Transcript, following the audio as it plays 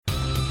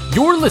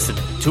You're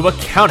listening to a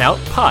Countout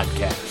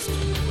Podcast.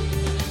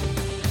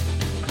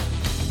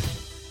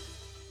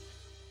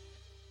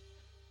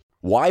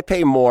 Why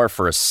pay more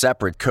for a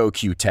separate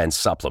CoQ10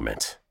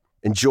 supplement?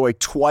 Enjoy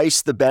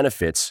twice the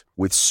benefits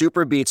with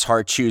SuperBeets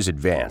Heart Chews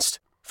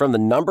Advanced from the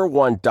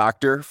 #1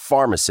 doctor,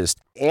 pharmacist,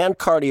 and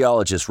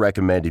cardiologist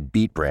recommended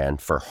beet brand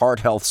for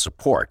heart health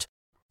support.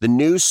 The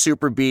new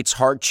SuperBeets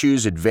Heart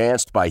Chews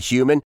Advanced by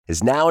Human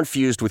is now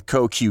infused with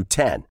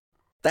CoQ10.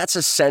 That's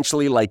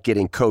essentially like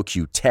getting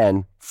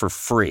CoQ10 for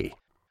free.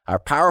 Our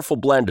powerful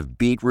blend of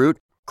beetroot,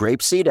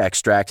 grapeseed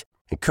extract,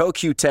 and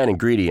CoQ10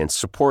 ingredients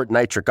support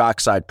nitric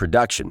oxide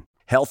production,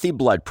 healthy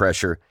blood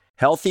pressure,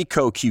 healthy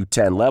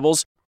CoQ10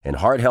 levels, and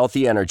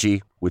heart-healthy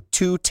energy with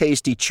 2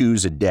 tasty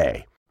chews a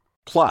day.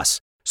 Plus,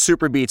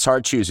 SuperBeets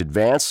Heart Chews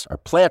Advance are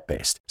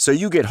plant-based, so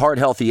you get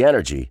heart-healthy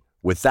energy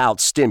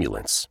without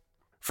stimulants.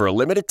 For a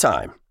limited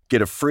time,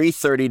 get a free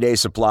 30-day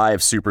supply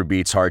of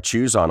SuperBeets Heart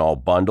Chews on all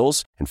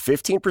bundles and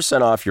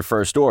 15% off your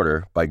first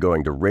order by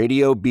going to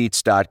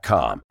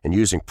RadioBeets.com and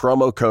using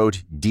promo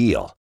code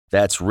DEAL.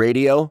 That's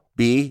Radio,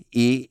 BEETS.com,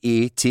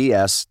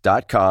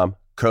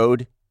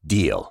 code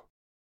DEAL.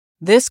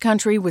 This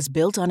country was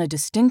built on a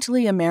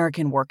distinctly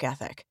American work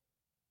ethic.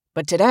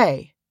 But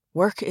today,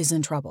 work is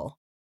in trouble.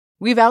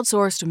 We've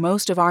outsourced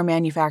most of our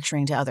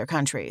manufacturing to other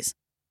countries.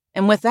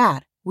 And with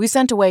that, we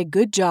sent away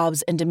good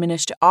jobs and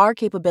diminished our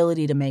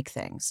capability to make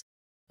things.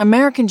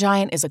 American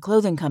Giant is a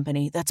clothing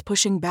company that's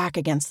pushing back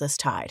against this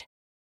tide.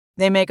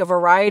 They make a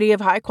variety of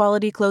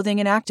high-quality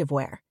clothing and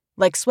activewear,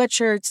 like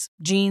sweatshirts,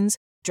 jeans,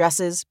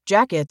 dresses,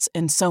 jackets,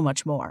 and so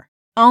much more.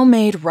 All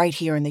made right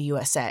here in the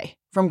USA,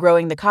 from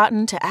growing the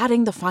cotton to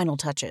adding the final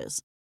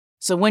touches.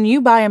 So when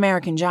you buy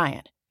American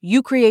Giant,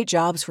 you create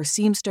jobs for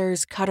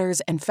seamsters,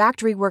 cutters, and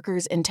factory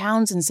workers in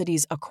towns and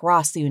cities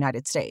across the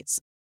United States.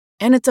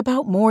 And it's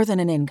about more than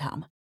an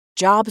income.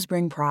 Jobs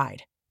bring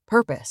pride,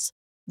 purpose.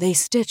 They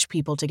stitch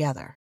people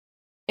together.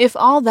 If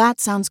all that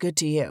sounds good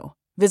to you,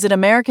 visit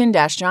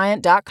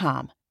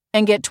American-Giant.com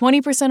and get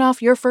 20%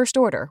 off your first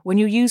order when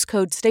you use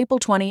code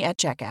STAPLE20 at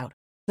checkout.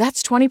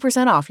 That's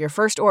 20% off your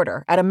first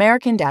order at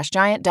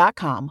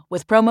American-Giant.com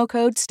with promo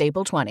code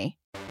STAPLE20.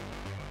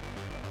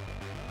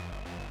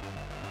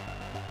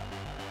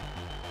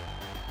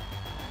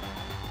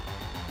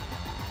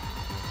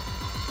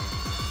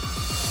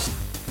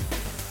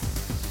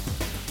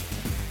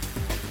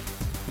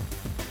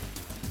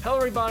 Hello,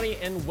 everybody,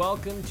 and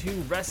welcome to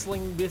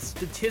Wrestling with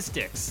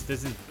Statistics.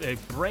 This is a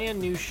brand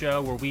new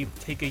show where we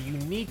take a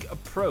unique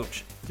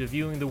approach to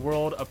viewing the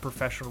world of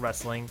professional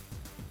wrestling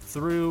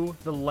through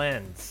the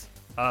lens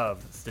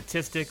of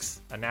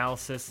statistics,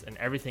 analysis, and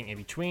everything in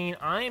between.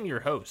 I am your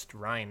host,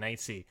 Ryan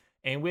Knightsey,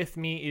 and with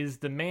me is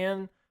the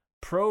man,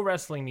 Pro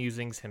Wrestling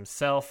Musings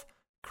himself,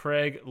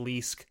 Craig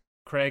Leask.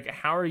 Craig,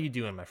 how are you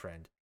doing, my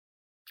friend?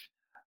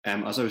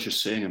 As I was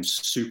just saying, I'm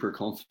super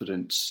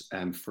confident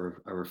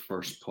for our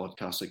first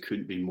podcast. I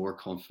couldn't be more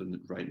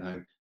confident right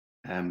now.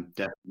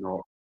 Definitely not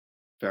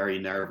very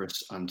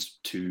nervous and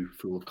too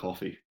full of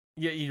coffee.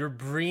 Yeah, you're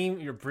brimming.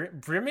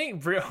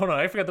 Hold on,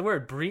 I forgot the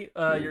word.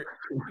 You're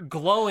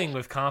glowing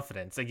with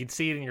confidence. I can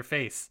see it in your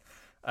face.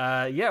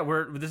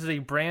 This is a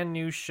brand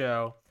new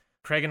show.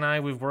 Craig and I,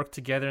 we've worked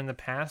together in the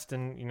past,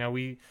 and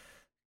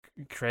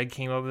Craig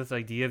came up with this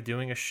idea of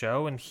doing a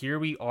show, and here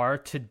we are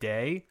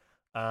today.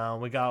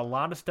 We got a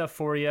lot of stuff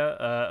for you.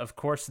 Of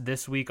course,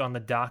 this week on the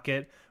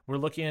docket, we're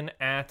looking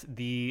at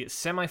the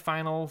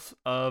semifinals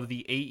of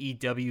the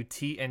AEW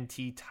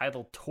TNT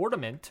title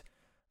tournament.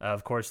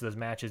 Of course, those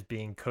matches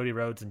being Cody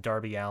Rhodes and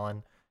Darby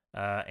Allin,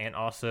 and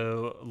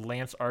also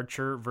Lance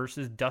Archer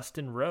versus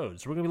Dustin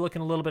Rhodes. We're going to be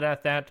looking a little bit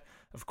at that.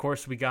 Of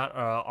course, we got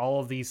all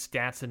of these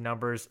stats and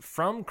numbers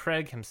from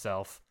Craig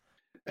himself.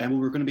 And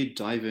we're going to be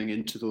diving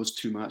into those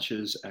two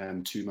matches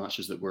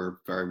that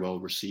were very well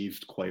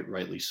received, quite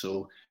rightly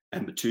so.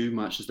 But 2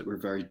 matches that were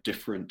very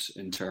different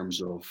in terms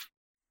of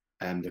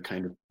the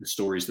kind of the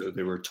stories that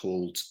they were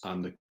told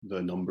and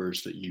the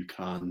numbers that you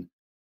can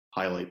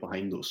highlight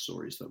behind those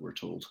stories that were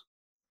told.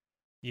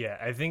 Yeah,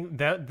 I think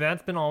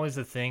that's been always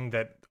the thing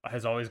that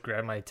has always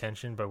grabbed my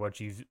attention by what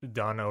you've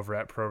done over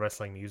at Pro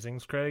Wrestling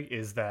Musings, Craig,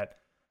 is that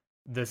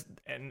this,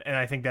 and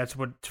I think that's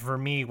what, for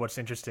me, what's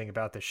interesting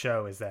about the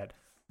show is that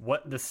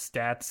what the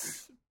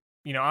stats,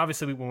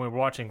 obviously when we're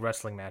watching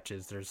wrestling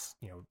matches, there's,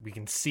 we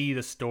can see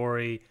the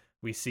story,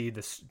 we see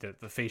the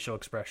facial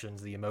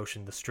expressions, the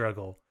emotion, the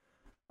struggle,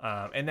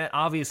 and that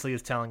obviously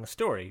is telling a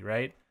story,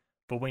 right?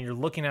 But when you're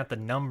looking at the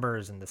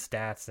numbers and the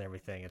stats and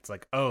everything, it's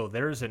like, oh,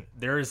 there's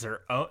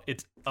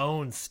its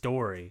own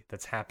story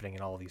that's happening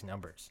in all of these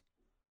numbers.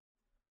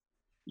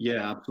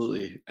 Yeah,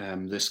 absolutely.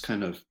 This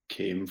kind of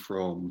came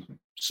from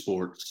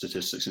sports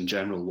statistics in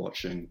general,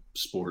 watching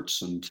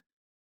sports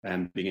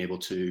and being able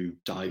to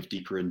dive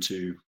deeper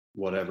into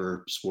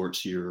whatever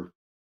sports you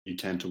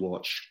tend to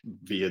watch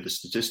via the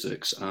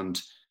statistics. And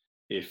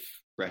if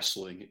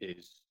wrestling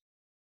is,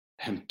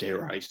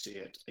 dare I say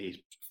it,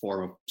 a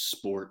form of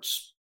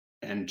sports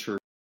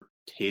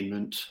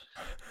entertainment,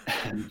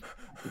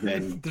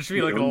 then there should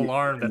be like an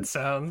alarm that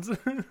sounds.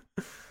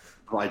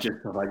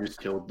 have I just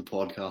killed the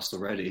podcast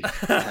already? But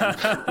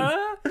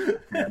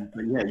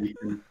yeah, you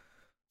can,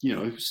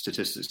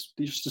 statistics.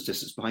 These are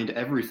statistics behind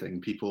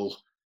everything. People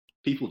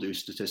do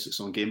statistics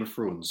on Game of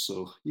Thrones,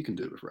 so you can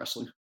do it with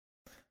wrestling.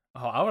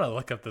 Oh, I want to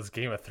look up those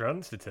Game of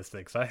Thrones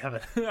statistics. I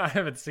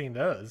haven't seen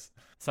those.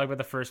 Let's talk about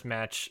the first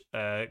match,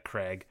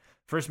 Craig.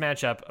 First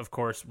matchup, of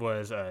course,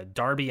 was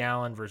Darby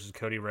Allin versus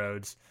Cody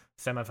Rhodes,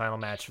 semifinal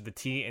match for the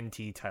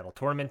TNT title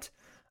tournament.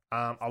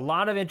 A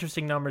lot of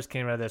interesting numbers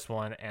came out of this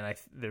one, and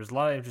there's a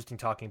lot of interesting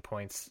talking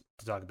points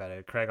to talk about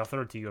it. Craig, I'll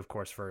throw it to you, of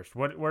course, first.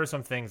 What are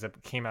some things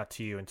that came out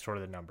to you in sort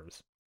of the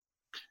numbers?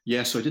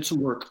 Yeah, so I did some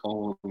work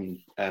on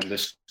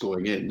this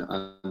going in,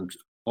 and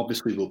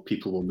obviously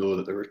people will know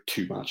that there were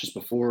two matches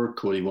before.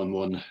 Cody won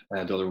one, the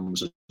other one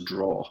was a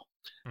draw.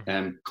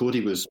 Cody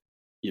was,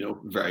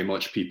 very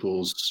much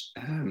people's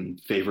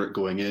favorite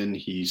going in.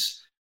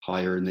 He's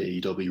higher in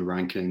the AEW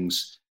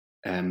rankings.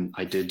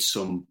 I did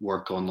some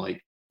work on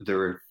like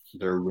their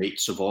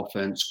rates of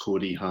offense.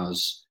 Cody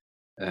has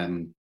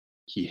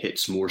he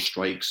hits more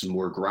strikes and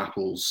more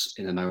grapples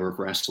in an hour of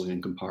wrestling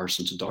in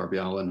comparison to Darby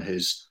Allin.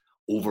 His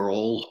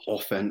overall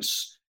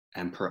offense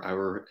per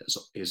hour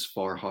is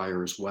far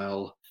higher as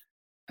well.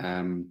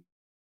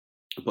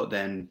 But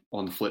then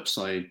on the flip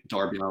side,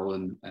 Darby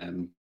Allin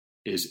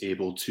is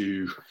able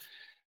to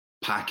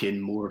pack in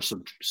more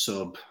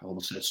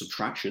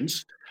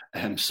subtractions,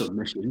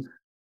 submissions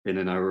in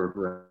an hour of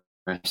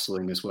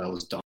wrestling, as well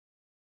as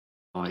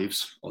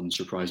dives,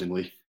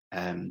 unsurprisingly.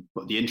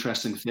 But the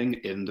interesting thing,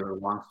 in their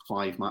last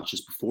 5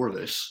 matches before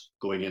this,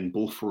 going in,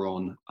 both were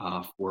on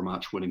a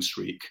 4-match winning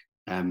streak,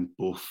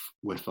 both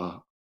with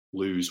a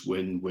lose,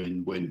 win,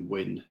 win, win,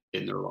 win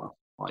in their last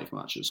 5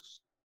 matches.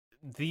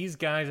 These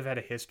guys have had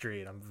a history,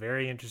 and I'm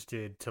very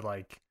interested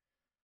to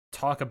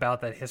talk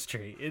about that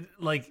history.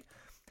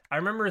 I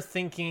remember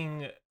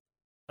thinking,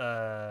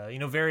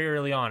 very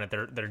early on at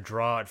their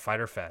draw at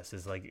Fyter Fest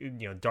is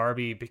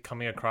Darby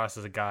coming across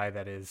as a guy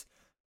that is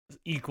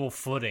equal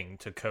footing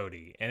to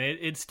Cody, and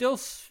it's still,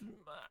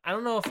 I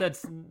don't know if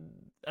that's,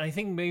 I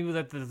think maybe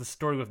that the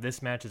story with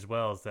this match as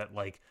well is that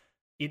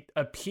it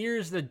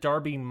appears that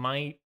Darby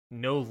might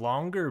no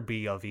longer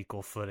be of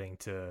equal footing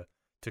to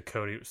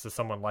Cody, so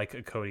someone like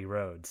a Cody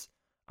Rhodes.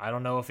 I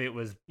don't know if it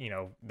was,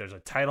 there's a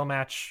title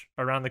match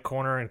around the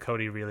corner and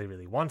Cody really,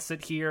 really wants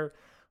it here,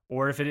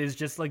 or if it is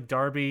just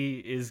Darby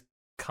is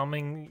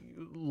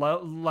coming,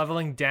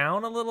 leveling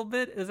down a little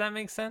bit. Does that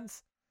make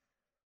sense?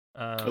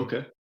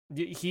 Okay.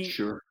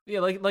 Sure.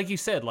 Yeah, like you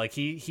said,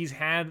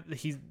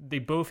 they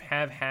both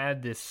have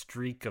had this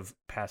streak of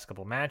past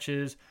couple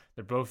matches.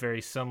 They're both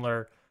very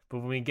similar.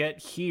 But when we get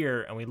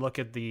here and we look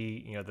at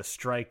the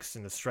strikes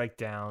and the strike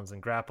downs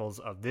and grapples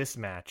of this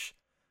match,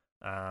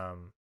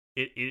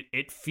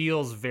 it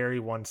feels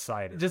very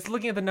one-sided. Just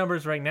looking at the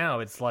numbers right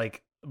now, it's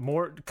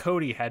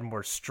Cody had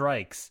more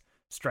strikes,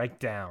 strike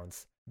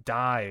downs,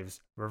 dives,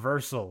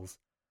 reversals,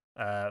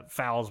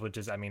 fouls, which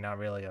is, not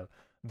really a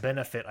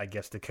benefit, I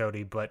guess, to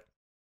Cody, but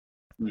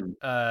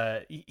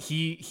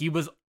he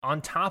was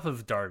on top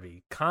of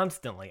Darby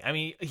constantly.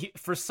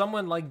 For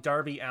someone like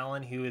Darby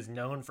Allin, who is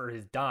known for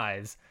his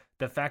dives,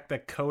 the fact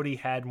that Cody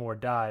had more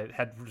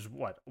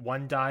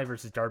one dive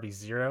versus Darby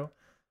 0,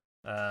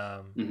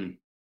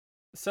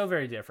 so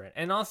very different.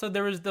 And also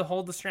there was the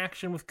whole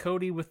distraction with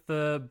Cody with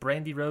the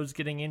Brandy Rose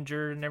getting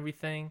injured and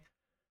everything,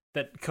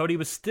 that Cody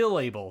was still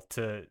able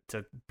to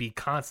be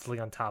constantly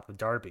on top of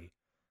Darby.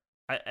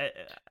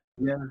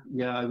 Yeah,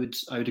 I would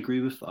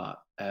agree with that.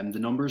 The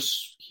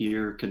numbers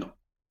here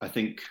I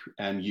think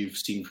you've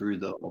seen through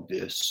the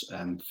obvious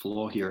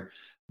flaw here.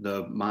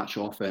 The match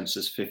offense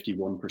is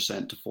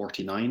 51% to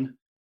 49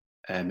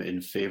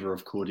 in favor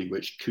of Cody,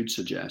 which could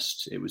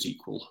suggest it was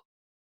equal.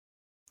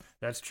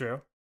 That's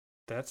true.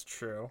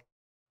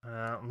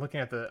 I'm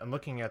looking at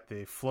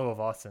the flow of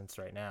offense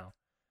right now.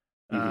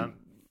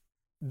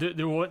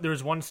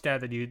 There's one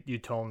stat that you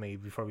told me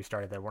before we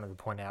started that I wanted to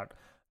point out,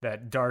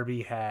 that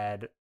Darby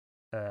had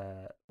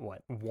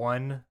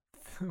one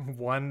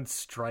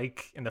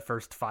strike in the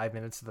first 5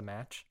 minutes of the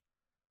match.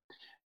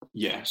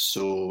 Yeah,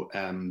 so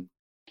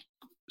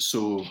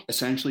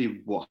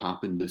essentially what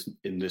happened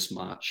in this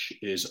match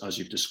is, as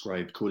you've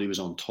described, Cody was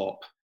on top.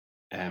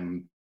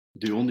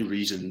 The only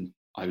reason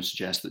I would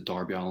suggest that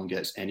Darby Allin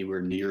gets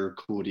anywhere near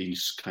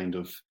Cody's kind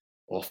of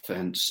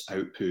offense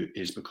output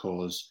is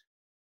because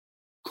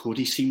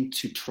Cody seemed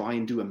to try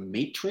and do a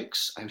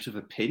matrix out of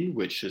a pin,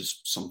 which is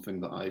something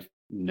that I've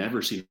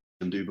never seen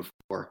him do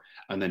before,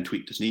 and then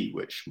tweaked his knee,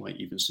 which might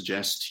even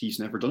suggest he's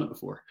never done it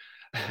before.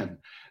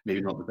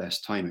 Maybe not the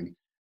best timing.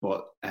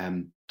 But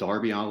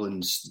Darby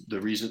Allin's,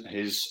 the reason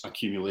his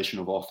accumulation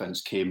of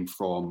offense came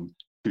from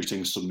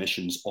putting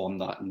submissions on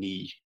that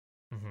knee,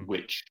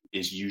 which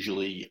is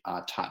usually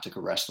a tactic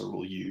a wrestler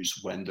will use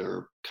when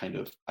they're kind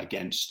of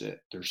against it,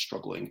 they're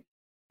struggling.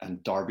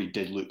 And Darby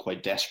did look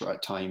quite desperate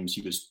at times.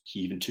 He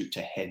even took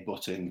to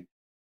headbutting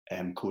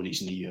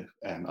Cody's knee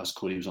as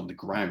Cody was on the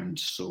ground.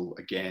 So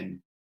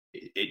again,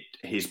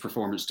 his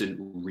performance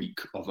didn't reek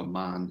of a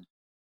man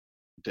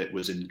that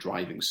was in the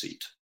driving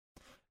seat.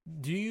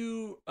 Do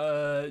you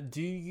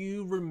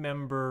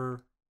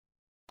remember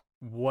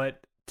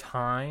what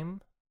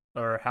time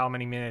or how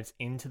many minutes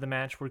into the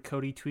match where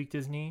Cody tweaked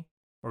his knee?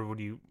 Or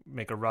would you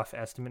make a rough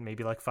estimate,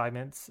 maybe like 5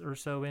 minutes or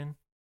so in?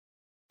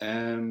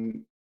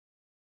 Um,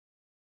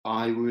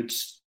 I would.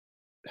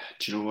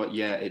 Do you know what?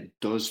 Yeah, it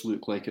does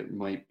look like it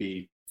might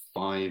be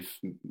 5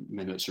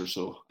 minutes or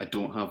so. I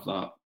don't have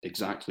that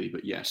exactly,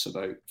 but yes,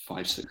 about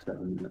 5, 6,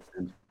 7 minutes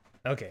in.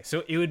 Okay,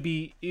 so it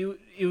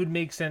would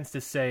make sense to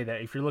say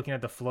that if you're looking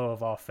at the flow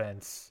of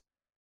offense,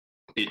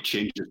 It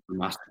changes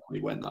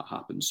dramatically when that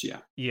happens. Yeah,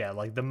 yeah,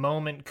 like the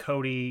moment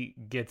Cody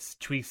gets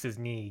tweaks his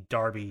knee,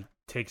 Darby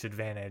takes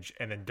advantage,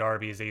 and then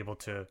Darby is able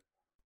to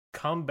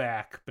come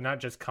back, but not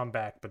just come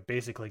back, but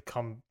basically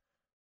come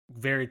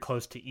very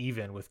close to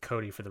even with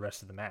Cody for the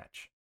rest of the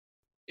match.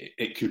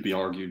 it could be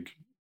argued.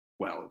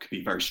 Well, it could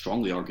be very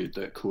strongly argued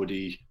that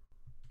Cody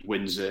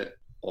wins it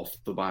off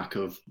the back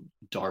of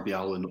Darby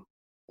Allin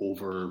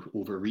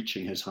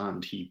overreaching his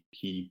hand.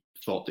 He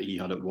thought that he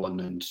had it won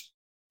and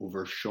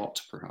overshot,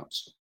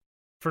 perhaps.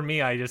 For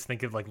me, I just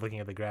think of like looking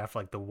at the graph,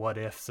 like the what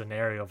if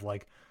scenario of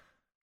like,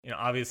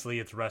 obviously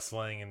it's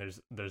wrestling and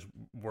there's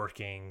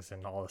workings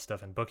and all this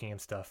stuff and booking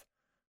and stuff.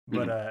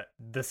 But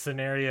the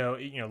scenario,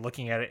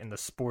 looking at it in the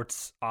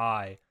sports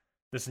eye,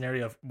 the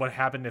scenario of what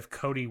happened if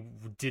Cody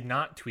did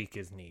not tweak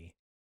his knee,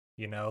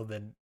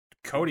 then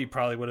Cody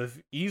probably would have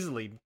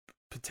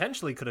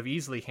potentially could have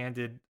easily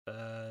handed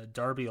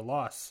Darby a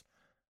loss.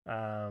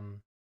 I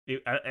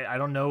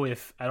don't know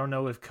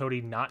if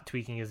Cody not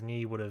tweaking his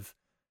knee would have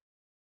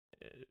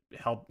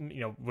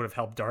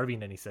helped Darby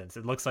in any sense.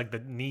 It looks like the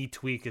knee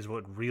tweak is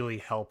what really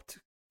helped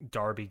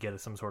Darby get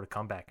some sort of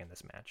comeback in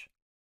this match.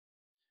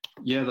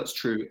 Yeah, that's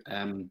true.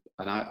 And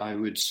I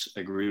would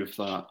agree with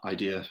that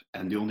idea.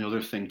 And the only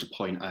other thing to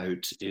point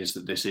out is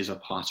that this is a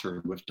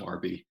pattern with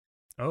Darby.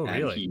 Oh,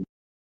 really? And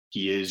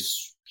he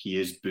is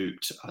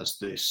booked as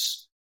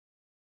this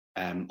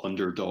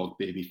underdog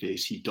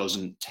babyface. He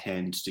doesn't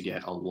tend to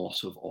get a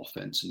lot of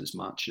offense in his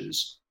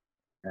matches.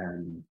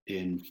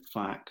 In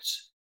fact,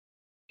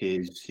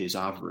 his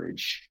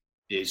average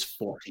is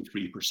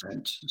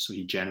 43%. So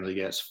he generally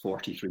gets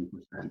 43%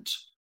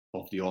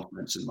 of the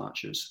offense in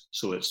matches.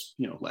 So it's,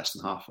 less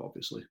than half,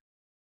 obviously.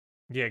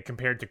 Yeah,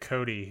 compared to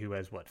Cody, who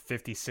has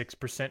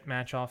 56%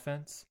 match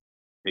offense?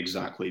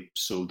 Exactly.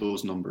 So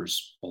those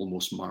numbers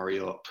almost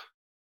marry up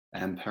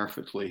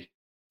perfectly.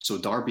 So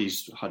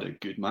Darby's had a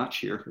good match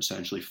here,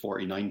 essentially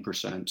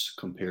 49%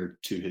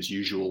 compared to his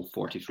usual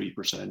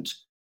 43%,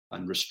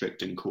 and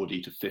restricting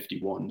Cody to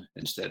 51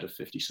 instead of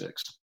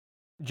 56.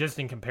 Just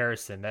in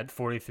comparison, that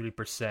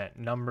 43%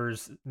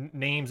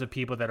 names of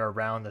people that are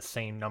around the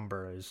same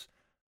number as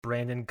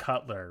Brandon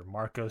Cutler,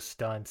 Marco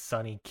Stunt,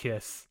 Sonny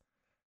Kiss,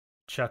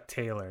 Chuck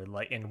Taylor,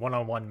 like in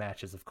one-on-one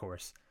matches, of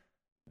course.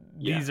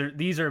 Yeah.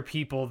 These are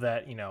people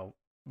that,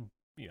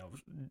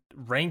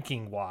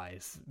 ranking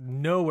wise,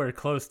 nowhere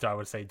close to, I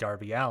would say,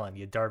 Darby Allin.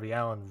 Yet Darby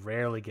Allin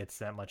rarely gets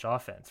that much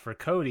offense. For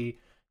Cody,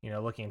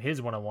 looking at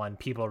his one-on-one,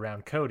 people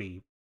around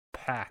Cody,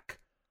 Pac,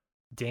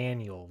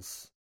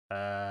 Daniels,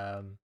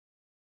 who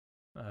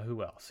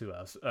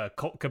else?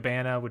 Colt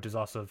Cabana, which is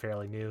also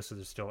fairly new, so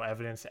there's still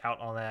evidence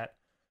out on that.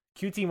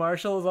 QT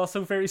Marshall is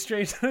also very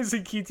strange. I see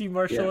QT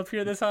Marshall up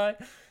here this high.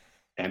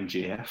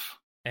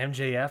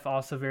 MJF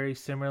also very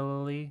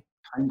similarly.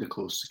 Kind of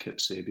close to Kip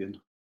Sabian.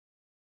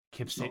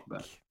 Kip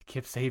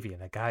Sabian,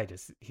 that guy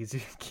he's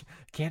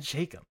can't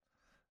shake him.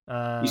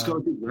 He's got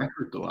a good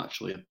record though.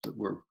 Actually,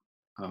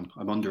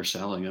 I'm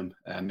underselling him.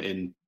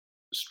 In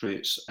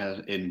straights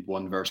in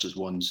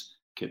 1v1s,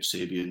 Kip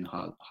Sabian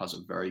has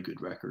a very good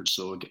record.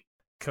 So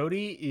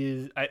Cody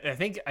is. I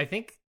think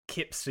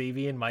Kip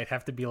Sabian might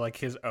have to be like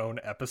his own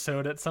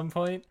episode at some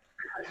point.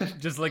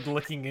 Just like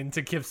looking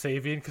into Kip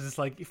Sabian, because it's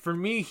like, for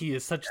me, he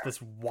is such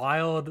this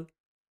wild.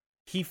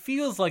 He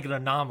feels like an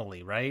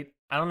anomaly, right?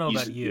 I don't know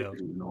about you.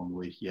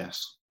 Anomaly,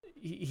 yes.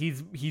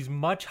 He's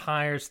much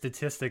higher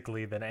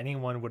statistically than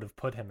anyone would have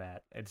put him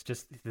at. It's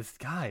just this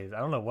guy. I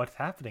don't know what's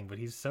happening, but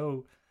he's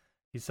so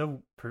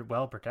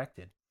well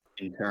protected.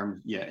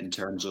 In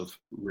terms of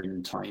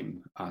ring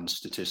time and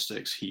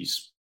statistics,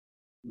 he's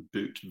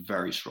booked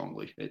very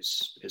strongly.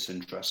 It's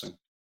interesting.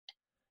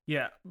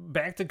 Yeah,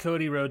 back to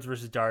Cody Rhodes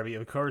versus Darby.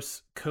 Of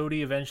course,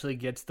 Cody eventually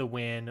gets the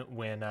win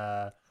when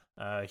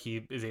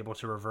he is able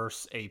to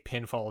reverse a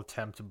pinfall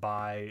attempt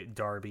by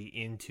Darby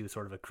into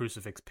sort of a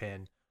crucifix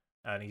pin,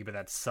 and give it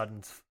that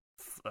sudden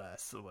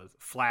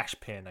flash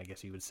pin, I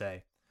guess you would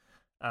say.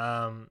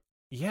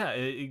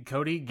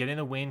 Cody getting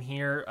a win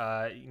here.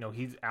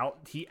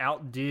 He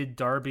outdid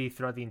Darby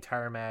throughout the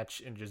entire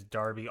match, and just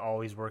Darby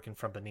always working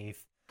from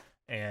beneath.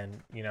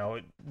 And,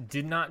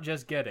 did not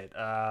just get it.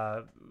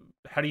 How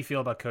do you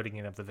feel about Cody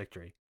getting up the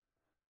victory?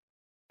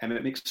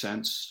 It makes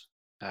sense.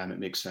 It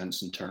makes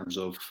sense in terms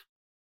of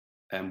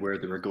where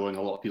they were going.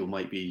 A lot of people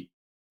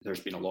there's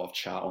been a lot of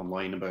chat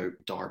online about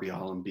Darby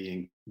Allin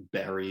being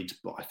buried,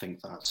 but I think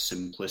that's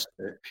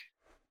simplistic.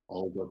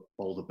 All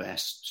the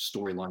best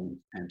storylines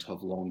tend to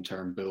have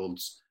long-term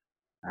builds.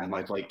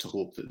 I'd like to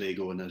hope that they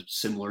go in a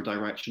similar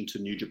direction to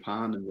New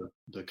Japan and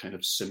the kind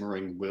of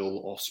simmering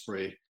Will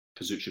Ospreay,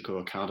 Kazuchika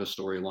Okada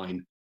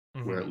storyline,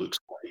 where it looks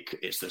like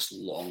it's this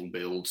long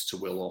build to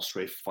Will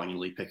Ospreay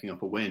finally picking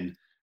up a win,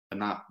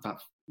 and that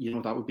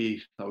would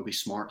be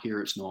smart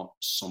here. It's not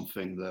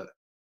something that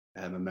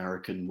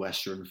American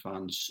Western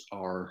fans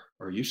are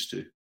used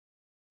to.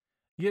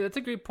 Yeah, that's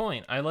a great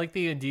point. I like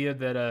the idea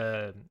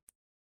that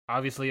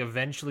obviously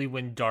eventually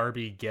when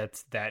Darby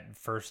gets that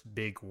first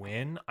big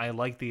win, I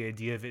like the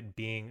idea of it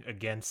being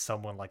against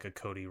someone like a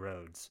Cody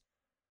Rhodes.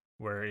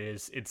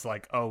 Whereas it's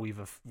like, oh,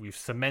 we've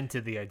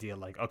cemented the idea,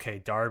 like,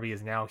 okay, Darby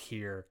is now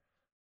here.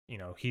 You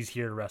know, he's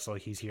here to wrestle,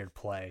 he's here to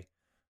play.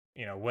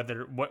 You know,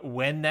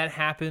 when that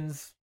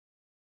happens,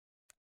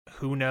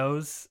 who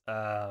knows?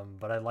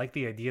 But I like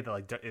the idea that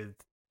like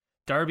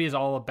Darby is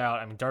all about.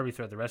 I mean, Darby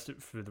throughout the rest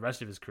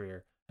of his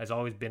career has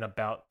always been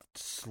about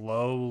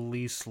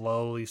slowly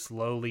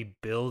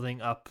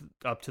building up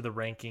to the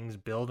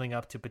rankings, building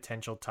up to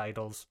potential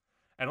titles.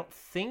 I don't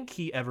think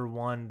he ever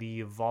won the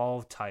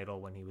Evolve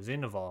title when he was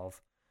in Evolve,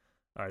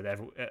 or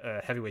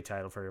the heavyweight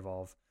title for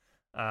Evolve.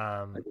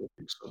 I don't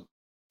think so.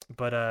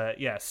 But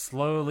yeah,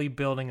 slowly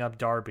building up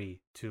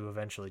Darby to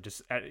eventually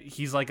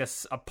he's like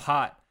a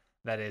pot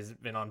that has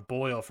been on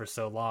boil for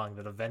so long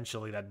that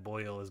eventually that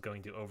boil is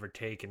going to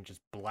overtake and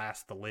just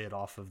blast the lid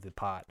off of the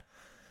pot.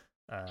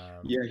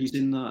 Yeah, he's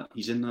in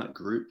that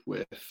group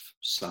with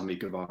Sammy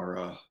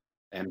Guevara,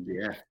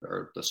 MJF,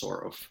 or the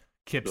sort of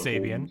Kip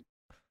Sabian,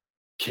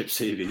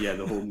 yeah,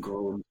 the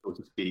homegrown, so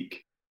to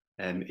speak,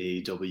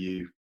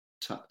 AEW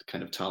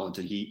kind of talent,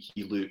 and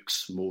he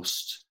looks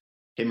most,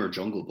 him or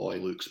Jungle Boy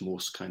looks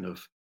most kind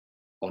of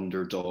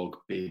underdog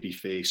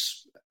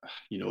babyface.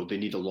 You know, they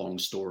need a long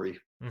story.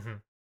 Mm-hmm.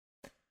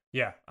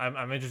 Yeah,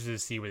 I'm interested to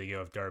see where they go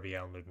with Darby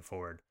Allin moving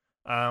forward.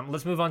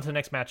 Let's move on to the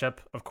next matchup.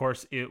 Of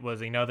course, it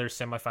was another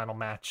semifinal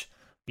match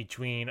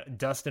between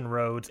Dustin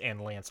Rhodes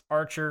and Lance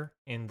Archer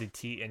in the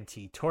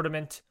TNT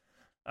tournament.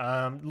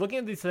 Looking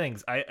at these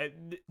things,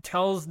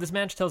 this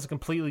match tells a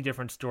completely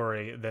different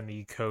story than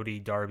the Cody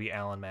Darby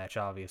Allin match,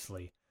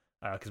 obviously,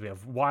 because we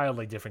have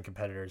wildly different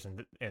competitors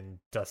in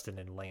Dustin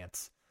and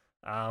Lance.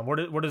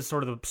 What is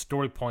sort of the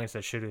story points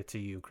that showed it to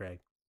you, Craig?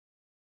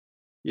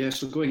 Yeah,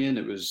 so going in,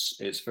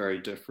 it's very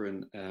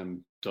different.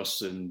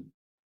 Dustin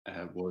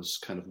was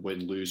kind of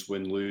win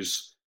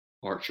lose.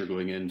 Archer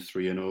going in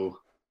 3-0.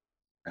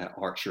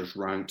 Archer's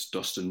ranked,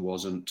 Dustin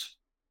wasn't.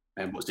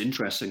 And what's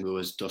interesting though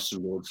is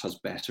Dustin Rhodes has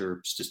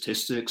better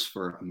statistics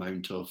for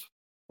amount of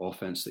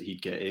offense that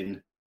he'd get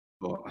in,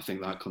 but I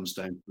think that comes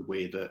down to the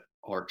way that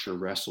Archer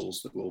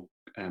wrestles that we'll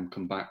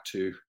come back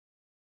to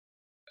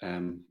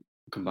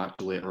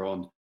later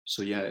on.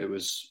 So yeah, it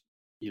was,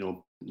 you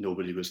know,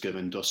 nobody was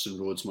giving Dustin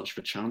Rhodes much of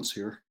a chance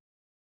here.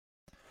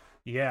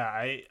 Yeah,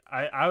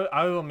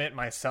 I will admit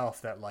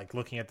myself that, like,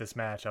 looking at this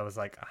match, I was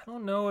like, I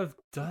don't know if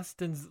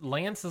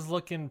Lance is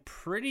looking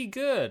pretty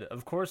good.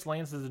 Of course,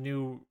 Lance is a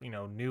new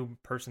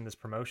person in this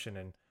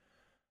promotion,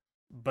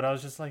 but I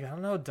was just like, I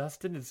don't know,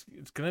 Dustin, it's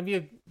gonna be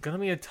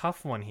a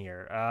tough one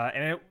here,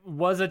 and it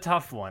was a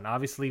tough one.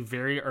 Obviously,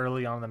 very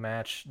early on in the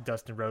match,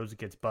 Dustin Rhodes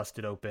gets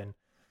busted open,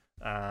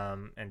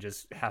 and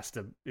is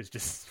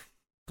just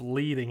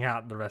bleeding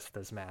out the rest of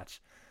this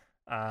match.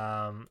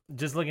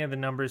 Just looking at the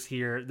numbers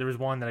here, there's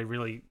one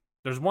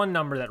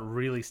number that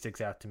really sticks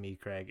out to me,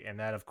 Craig, and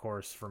that, of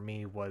course, for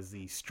me was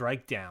the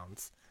strike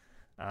downs.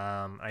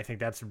 I think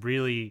that's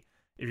really,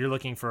 if you're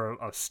looking for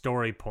a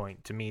story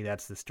point, to me,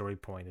 that's the story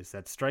point, is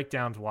that strike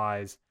downs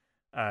wise,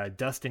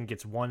 Dustin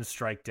gets 1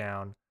 strike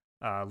down,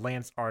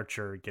 Lance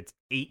Archer gets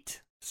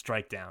 8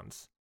 strike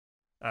downs.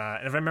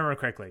 And if I remember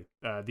correctly,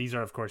 these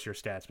are, of course, your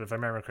stats, but if I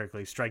remember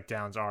correctly, strike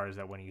downs is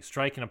that when you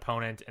strike an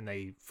opponent and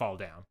they fall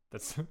down.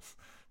 That's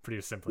pretty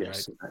simply,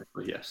 yes, right?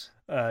 Exactly, yes.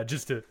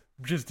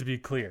 Just to be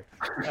clear.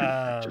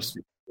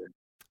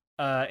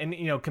 And,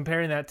 you know,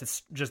 comparing that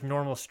to just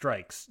normal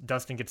strikes,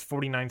 Dustin gets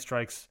 49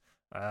 strikes,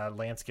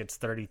 Lance gets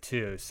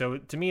 32. So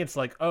to me, it's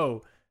like,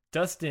 oh,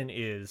 Dustin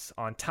is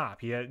on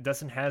top.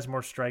 Dustin has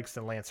more strikes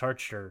than Lance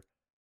Archer,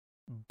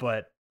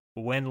 but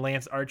when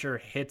Lance Archer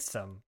hits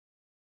him,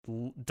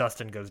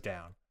 Dustin goes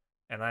down,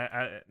 and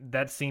I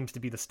that seems to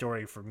be the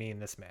story for me in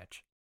this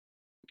match.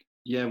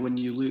 Yeah, when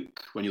you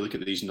look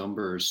at these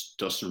numbers,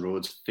 Dustin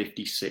Rhodes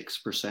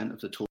 56% of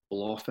the total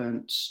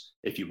offense.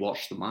 If you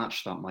watch the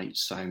match, that might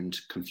sound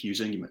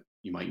confusing.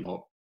 You might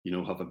not, you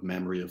know, have a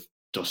memory of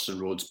Dustin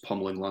Rhodes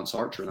pummeling Lance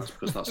Archer, and that's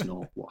because that's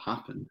not what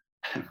happened.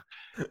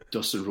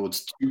 Dustin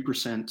Rhodes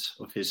 2%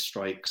 of his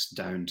strikes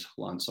downed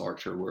Lance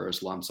Archer,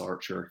 whereas Lance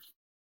Archer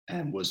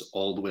was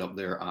all the way up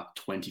there at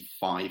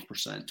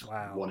 25%.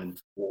 Wow. 1 in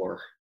 4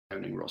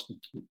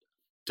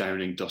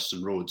 downing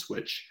Dustin Rhodes,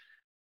 which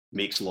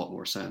makes a lot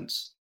more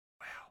sense.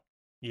 Wow.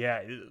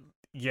 Yeah.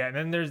 And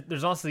then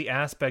there's also the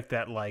aspect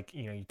that, like,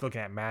 you know, you're looking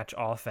at match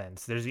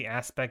offense. There's the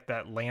aspect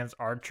that Lance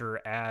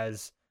Archer,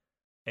 as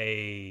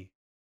I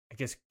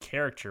guess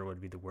character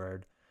would be the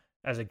word.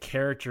 As a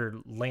character,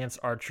 Lance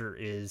Archer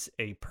is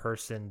a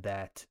person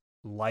that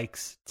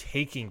likes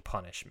taking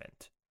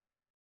punishment.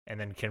 and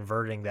then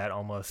converting that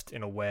almost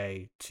in a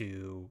way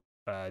to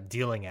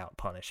dealing out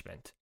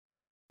punishment.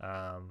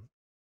 There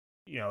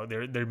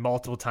are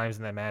multiple times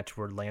in that match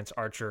where Lance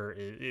Archer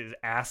is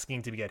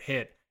asking to get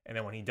hit, and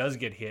then when he does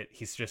get hit,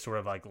 he's just sort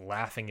of like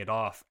laughing it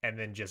off, and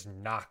then just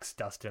knocks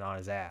Dustin on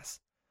his ass.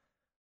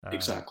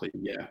 Exactly.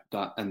 Yeah.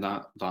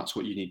 That's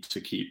what you need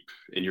to keep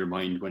in your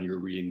mind when you're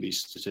reading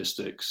these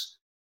statistics.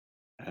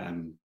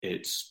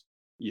 It's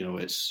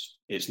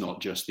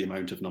not just the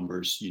amount of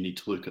numbers. You need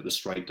to look at the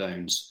strike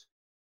downs.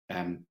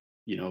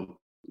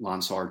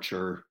 Lance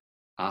Archer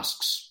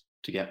asks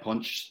to get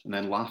punched and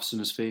then laughs in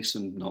his face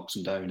and knocks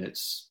him down. It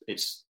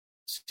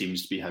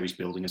seems to be how he's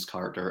building his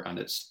character, and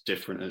it's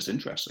different and it's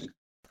interesting.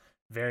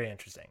 Very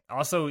interesting.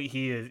 Also,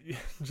 he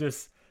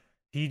just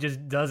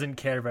doesn't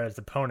care about his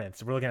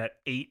opponents. We're looking at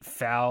 8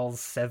 fouls,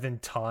 7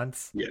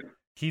 taunts. Yeah.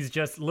 He's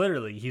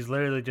literally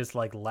just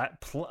like,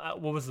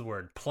 what was the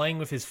word? Playing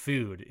with his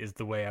food is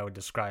the way I would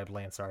describe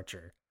Lance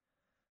Archer.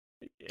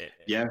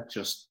 Yeah,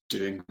 just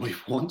doing what he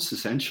wants,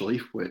 essentially,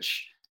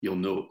 which you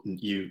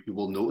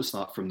will notice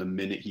that from the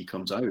minute he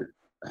comes out.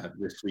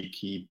 This week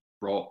he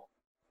brought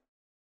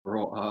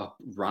a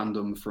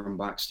random from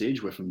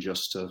backstage with him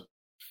just to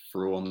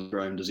throw on the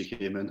ground as he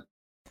came in.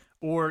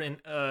 Or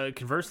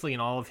conversely, in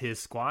all of his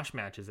squash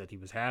matches that he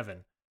was having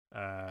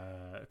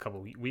a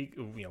couple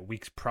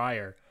weeks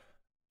prior,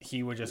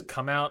 he would just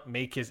come out,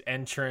 make his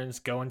entrance,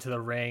 go into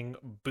the ring,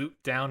 boot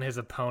down his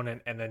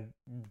opponent, and then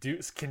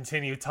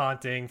continue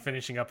taunting,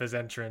 finishing up his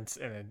entrance,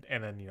 and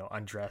then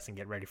undress and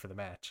get ready for the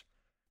match.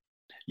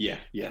 Yeah,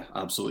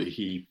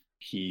 absolutely.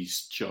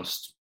 He's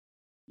just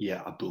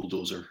a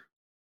bulldozer,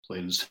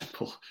 plain and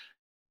simple.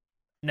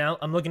 Now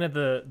I'm looking at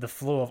the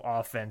flow of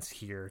offense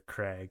here,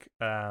 Craig.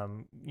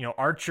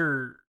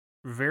 Archer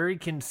very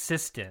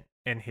consistent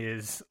in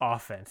his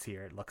offense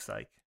here. It looks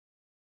like.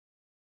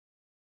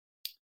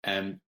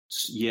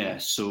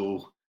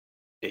 So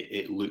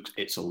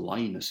it's a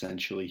line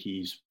essentially.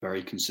 He's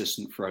very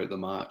consistent throughout the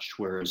match,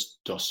 whereas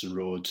Dustin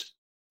Rhodes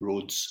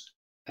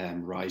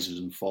rises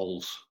and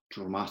falls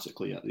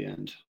dramatically at the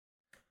end.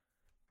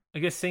 I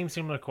guess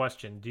similar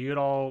question. Do you at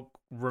all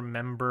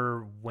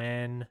remember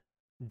when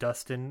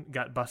Dustin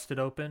got busted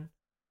open,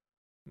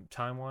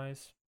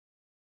 time-wise?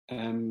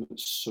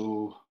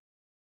 So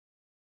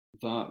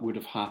that would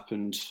have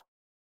happened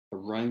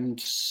around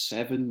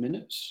 7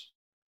 minutes.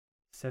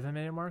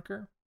 7-minute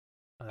marker?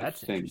 Oh,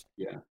 that's interesting.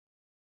 Yeah.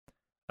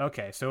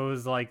 Okay, so it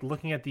was like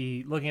looking at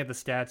the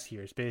stats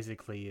here. It's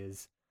basically Do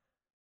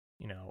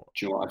you know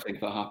what? I think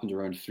that happened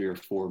around 3 or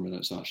 4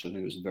 minutes. Actually, I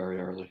think it was very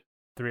early.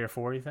 3 or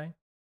 4, you think?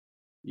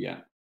 Yeah.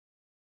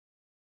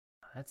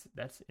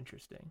 That's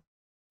interesting.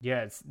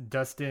 Yeah, it's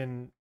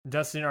Dustin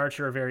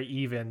Archer are very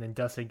even, then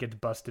Dustin gets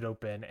busted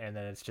open, and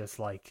then it's just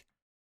like,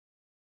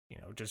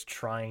 just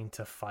trying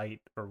to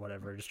fight or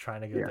whatever, just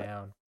trying to go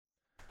down.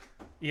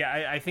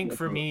 Yeah, I think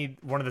for me,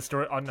 another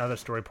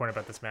story point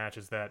about this match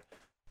is that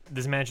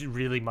this match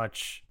really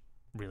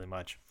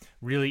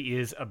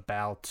is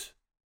about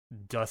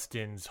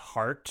Dustin's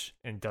heart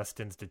and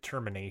Dustin's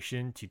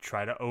determination to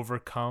try to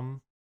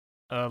overcome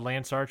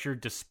Lance Archer,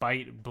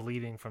 despite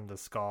bleeding from the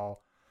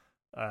skull,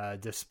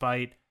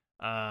 despite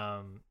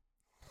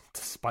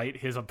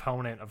his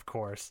opponent, of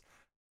course.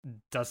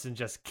 Dustin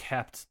just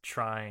kept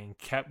trying,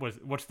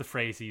 what's the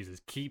phrase he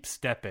uses? Keep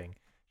stepping.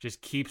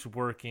 Just keeps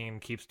working,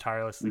 keeps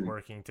tirelessly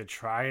working to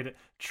try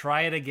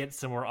to get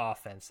some more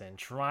offense in,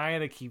 try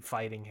to keep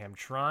fighting him,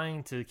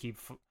 trying to keep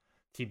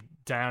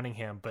downing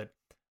him. But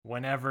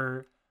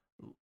whenever,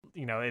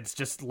 it's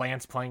just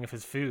Lance playing with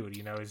his food,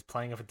 he's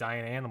playing with a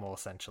dying animal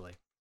essentially,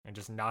 and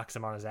just knocks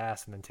him on his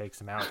ass and then takes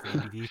him out with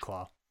the ABD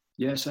claw.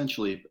 Yeah,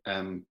 essentially.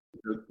 The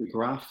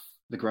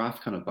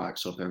graph kind of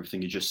backs up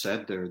everything you just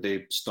said there.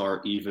 They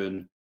start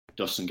even,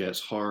 Dustin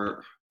gets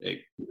hurt, it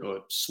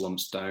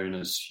slumps down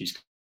as he's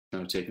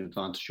kind of taken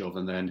advantage of,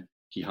 and then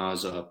he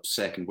has a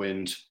second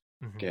wind,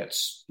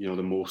 gets the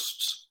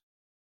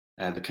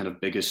kind of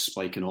biggest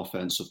spike in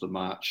offense of the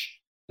match,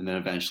 and then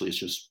eventually is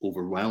just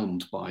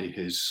overwhelmed by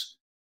his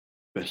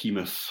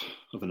behemoth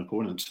of an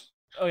opponent.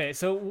 Okay,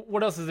 so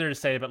what else is there to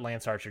say about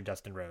Lance Archer,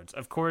 Dustin Rhodes?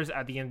 Of course,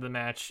 at the end of the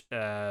match,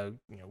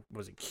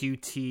 was it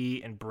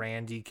QT and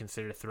Brandy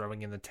considered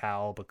throwing in the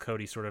towel, but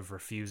Cody sort of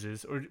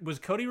refuses, or was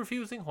Cody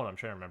refusing? Hold on, I'm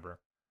trying to remember.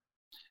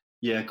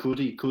 Yeah,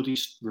 Cody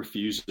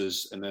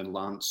refuses, and then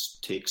Lance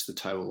takes the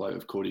towel out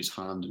of Cody's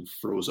hand and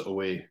throws it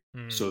away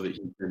so that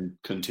he can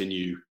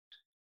continue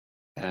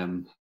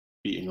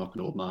beating up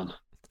an old man.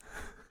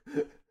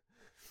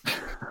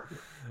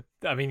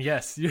 I mean,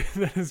 yes,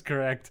 that is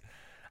correct.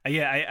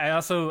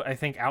 I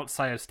think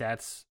outside of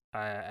stats,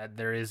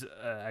 there is.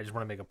 I just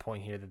want to make a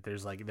point here that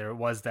there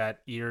was that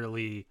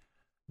yearly,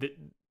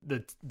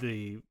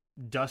 the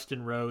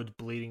Dustin Rhodes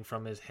bleeding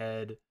from his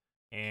head,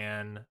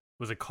 and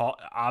was a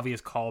obvious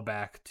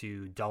callback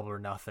to Double or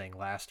Nothing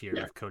last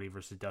year of Cody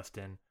versus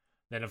Dustin.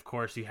 Then of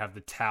course you have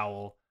the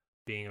towel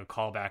being a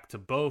callback to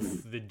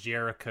both the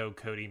Jericho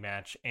Cody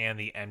match and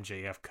the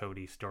MJF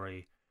Cody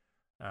story.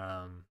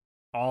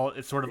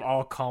 It's sort of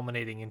all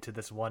culminating into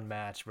this one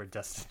match where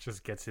Dustin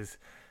just gets his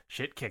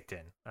shit kicked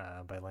in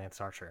by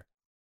Lance Archer.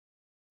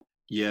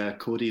 Yeah,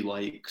 Cody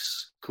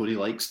likes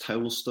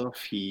towel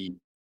stuff. He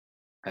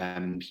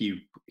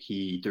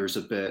there's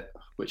a bit,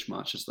 which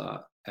match is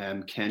that?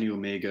 Kenny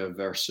Omega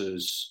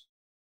versus,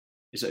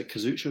 is it a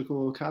Kazuchika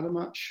Okada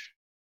match?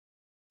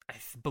 I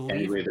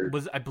believe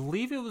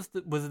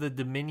it was the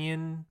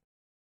Dominion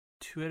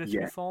 2 out of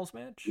 3 falls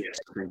match. Yes,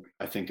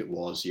 I think it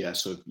was. Yeah,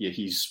 so yeah,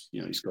 he's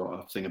got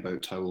a thing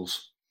about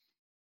towels.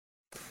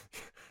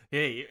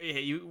 Yeah,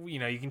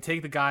 you can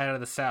take the guy out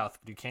of the South,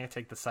 but you can't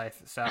take the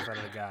South out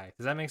of the guy.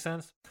 Does that make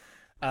sense?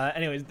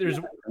 Anyways, there's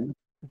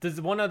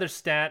one other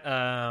stat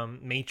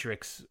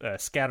matrix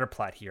scatter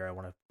plot here I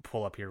want to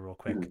pull up here real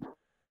quick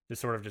to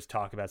sort of just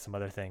talk about some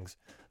other things.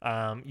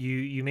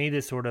 You made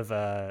this sort of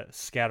a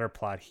scatter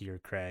plot here,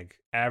 Craig.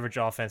 Average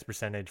offense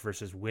percentage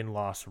versus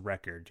win-loss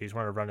record. Do you just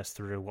want to run us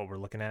through what we're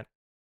looking at?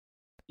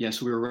 Yeah,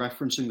 so we were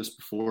referencing this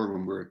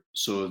before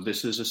so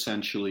this is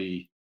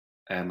essentially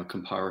a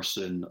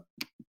comparison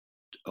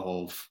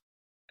of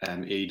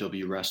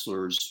AEW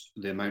wrestlers,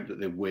 the amount that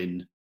they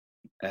win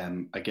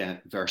again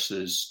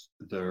versus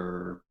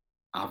their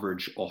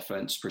average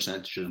offense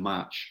percentage of the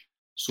match.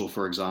 So,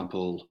 for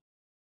example,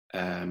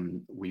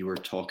 we were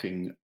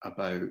talking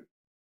about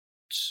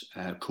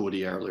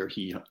Cody earlier.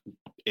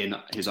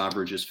 His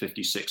average is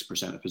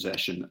 56% of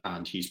possession,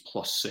 and he's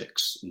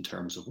 +6 in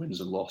terms of wins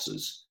and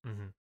losses.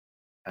 Mm-hmm.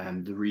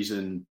 And the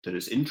reason that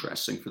it's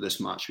interesting for this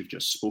match we've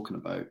just spoken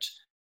about,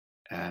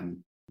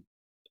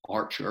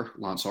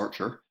 Lance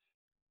Archer,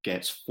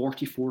 gets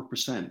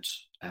 44%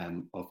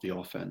 of the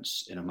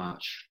offense in a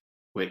match,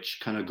 which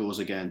kind of goes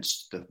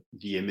against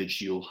the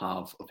image you'll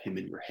have of him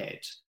in your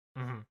head.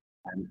 Mm-hmm.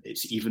 And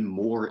it's even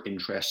more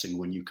interesting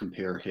when you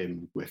compare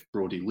him with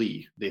Brody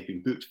Lee. They've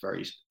been booked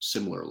very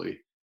similarly,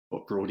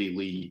 but Brody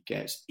Lee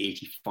gets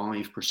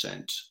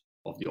 85%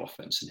 of the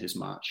offense in his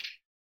match.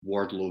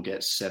 Wardlow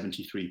gets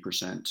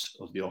 73%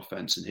 of the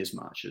offense in his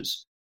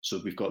matches.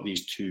 So we've got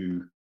these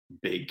two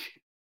big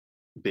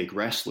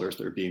wrestlers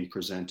that are being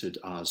presented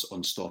as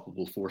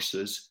unstoppable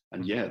forces.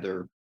 And yeah,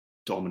 they're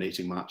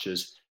dominating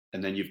matches.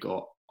 And then you've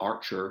got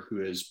Archer,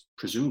 who is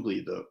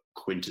presumably the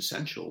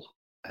quintessential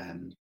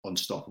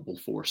unstoppable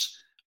force,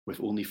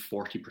 with only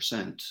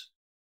 40%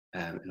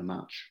 in a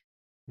match.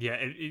 Yeah,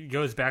 it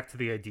goes back to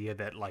the idea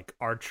that like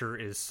Archer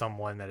is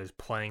someone that is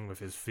playing with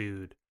his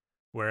food,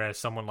 whereas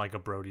someone like a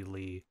Brody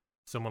Lee,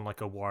 someone like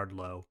a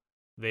Wardlow,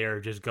 they are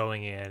just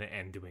going in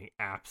and doing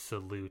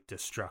absolute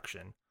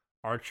destruction.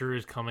 Archer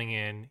is coming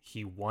in,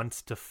 he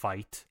wants to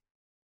fight.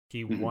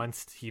 He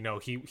wants, he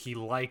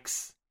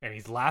likes, and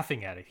he's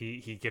laughing at it.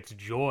 He gets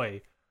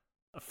joy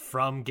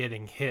from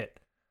getting hit.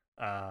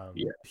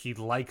 He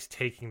likes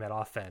taking that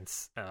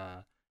offense.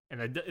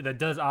 And that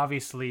does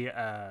obviously,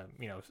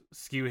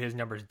 skew his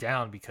numbers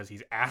down because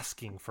he's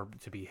asking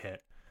to be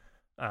hit.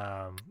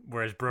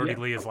 Whereas Brody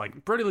Lee is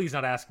Brody Lee's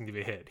not asking to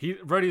be hit.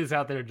 Brody Lee's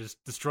out there to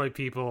just destroy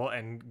people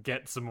and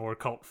get some more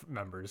cult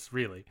members,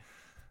 really.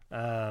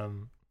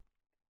 Absolutely.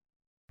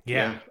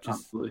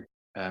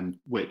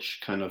 Which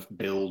kind of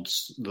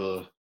builds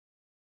the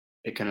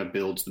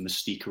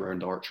mystique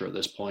around Archer at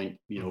this point.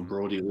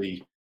 Brody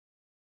Lee,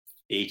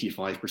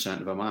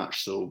 85% of a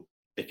match. So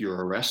if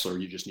you're a wrestler,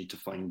 you just need to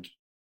find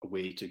a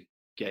way to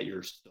get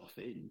your stuff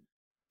in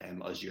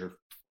as your,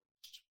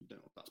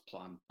 that's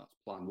plan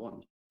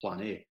one,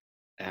 plan A.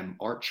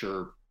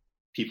 Archer,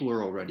 people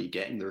are already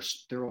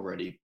they're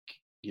already,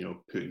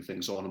 putting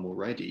things on him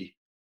already.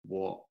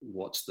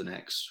 What's the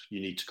next? You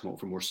need to come up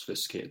with a more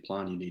sophisticated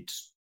plan. You need,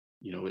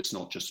 it's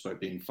not just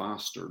about being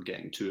fast or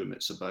getting to him.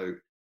 It's about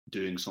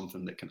doing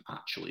something that can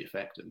actually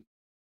affect him.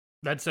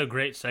 That's a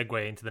great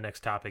segue into the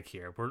next topic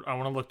here. I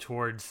want to look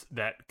towards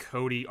that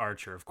Cody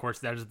Archer. Of course,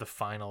 that is the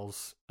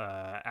finals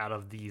out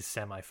of these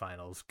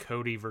semifinals.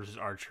 Cody versus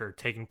Archer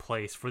taking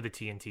place for the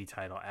TNT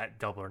title at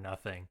Double or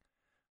Nothing.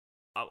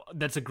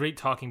 That's a great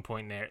talking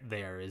point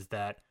there is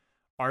that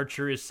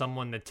Archer is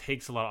someone that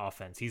takes a lot of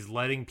offense. He's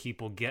letting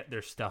people get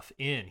their stuff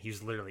in.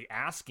 He's literally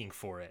asking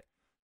for it.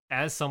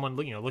 As someone,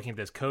 looking at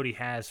this, Cody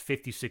has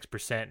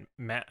 56%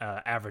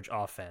 average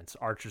offense.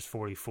 Archer's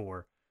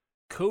 44%.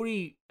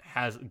 Cody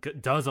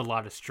does a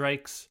lot of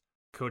strikes.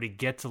 Cody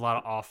gets a lot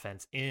of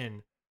offense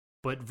in,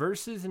 but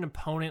versus an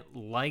opponent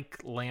like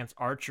Lance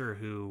Archer,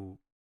 who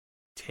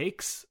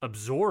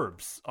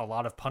absorbs a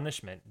lot of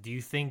punishment, do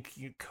you think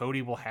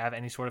Cody will have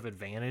any sort of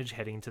advantage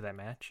heading into that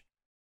match?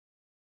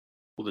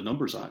 Well, the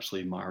numbers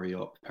actually marry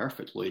up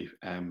perfectly.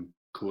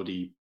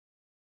 Cody,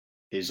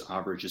 his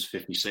average is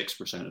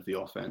 56% of the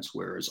offense,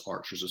 whereas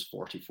Archer's is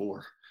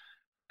 44%.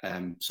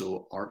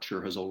 So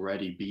Archer has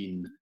already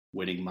been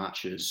winning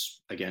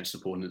matches against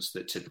opponents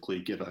that typically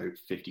give out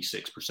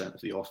 56% of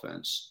the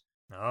offense.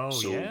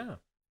 Yeah.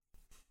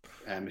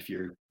 If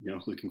you're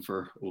looking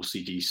for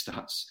OCD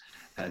stats,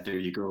 there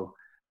you go.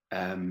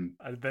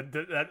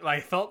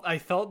 I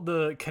felt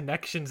the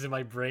connections in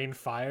my brain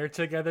fire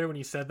together when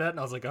you said that, and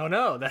I was like, oh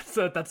no,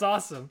 that's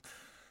awesome.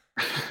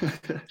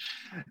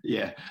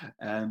 Yeah.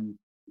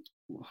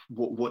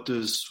 what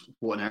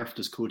on earth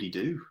does Cody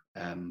do?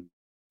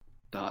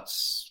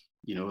 That's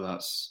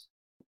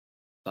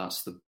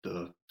that's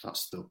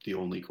the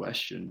only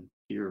question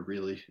here,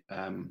 really.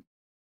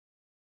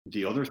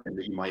 The other thing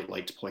that you might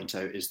like to point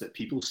out is that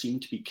people seem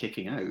to be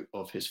kicking out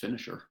of his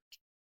finisher.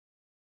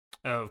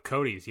 Oh,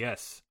 Cody's,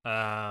 yes.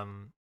 That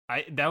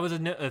was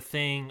a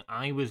thing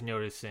I was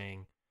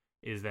noticing,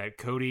 is that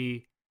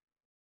Cody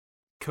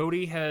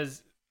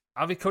has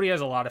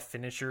a lot of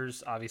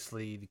finishers.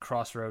 Obviously, the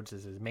Crossroads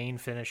is his main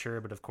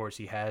finisher, but of course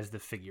he has the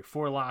figure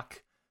four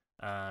lock.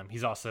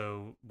 He's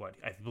also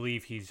I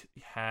believe he's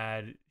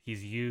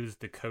used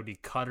the Cody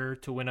Cutter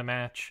to win a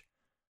match,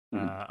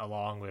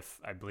 along with,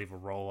 I believe, a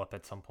roll up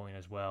at some point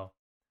as well.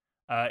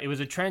 It was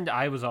a trend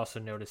I was also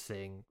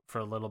noticing for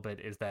a little bit,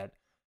 is that,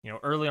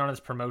 early on in his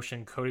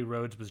promotion, Cody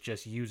Rhodes was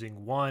just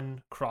using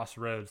one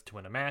Crossroads to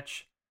win a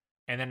match,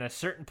 and then at a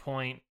certain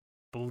point,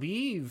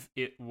 believe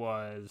it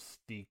was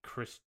the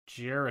Chris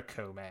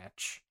Jericho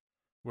match,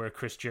 where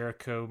Chris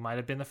Jericho might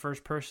have been the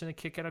first person to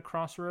kick out a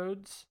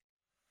Crossroads.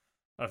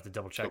 I'll have to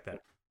double check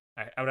that.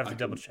 I would have to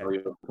double check. Off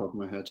the top of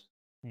my head.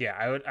 Yeah,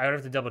 I would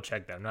have to double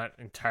check that. I'm not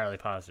entirely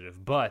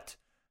positive, but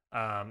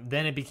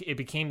then it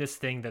became this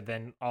thing that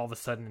then all of a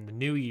sudden in the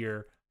new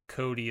year,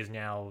 Cody is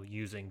now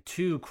using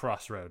two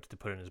Crossroads to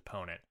put in his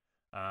opponent.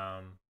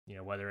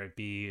 Whether it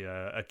be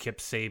a Kip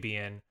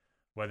Sabian,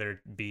 whether it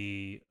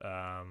be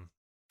a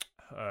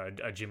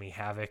Jimmy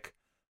Havoc.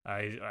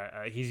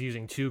 He's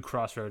using two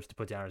Crossroads to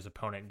put down his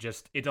opponent.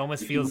 It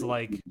almost feels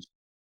like...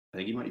 I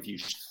think he might have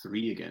used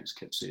 3 against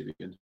Kip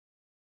Sabian.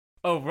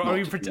 Oh, are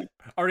you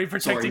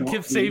protecting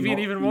Kip Sabian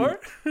even more?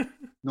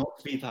 Not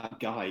to be that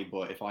guy,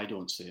 but if I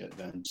don't say it,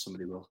 then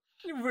somebody will.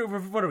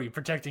 What are we,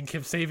 protecting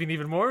Kip Sabian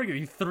even more? Are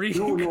you 3?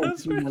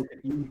 No.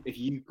 If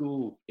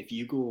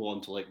you go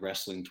onto like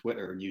wrestling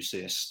Twitter and you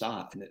say a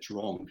stat and it's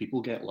wrong,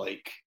 people get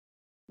like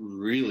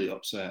really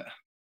upset.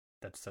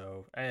 That's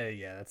so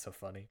that's so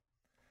funny.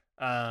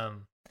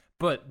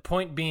 But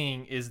point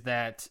being is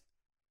that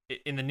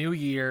in the new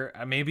year,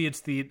 maybe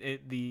it's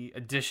the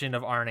addition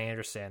of Arn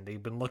Anderson.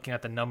 They've been looking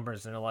at the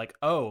numbers and they're like,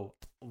 oh,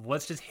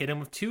 let's just hit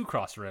him with 2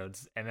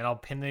 Crossroads and then I'll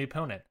pin the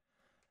opponent.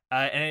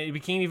 And it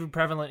became even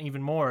prevalent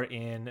even more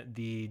in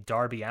the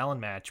Darby Allin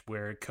match,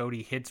 where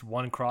Cody hits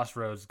 1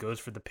 Crossroads, goes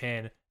for the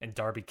pin, and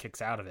Darby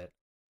kicks out of it.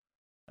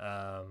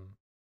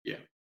 Yeah.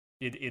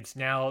 It's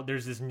now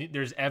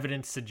there's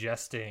evidence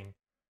suggesting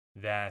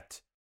that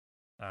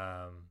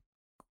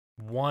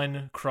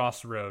 1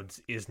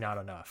 Crossroads is not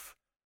enough.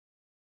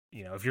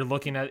 If you're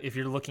looking at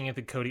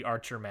the Cody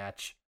Archer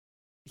match,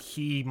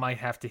 he might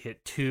have to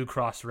hit 2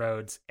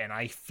 Crossroads, and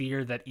I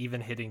fear that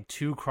even hitting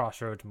 2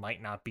 Crossroads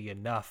might not be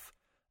enough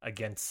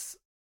against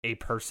a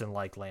person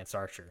like Lance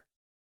Archer.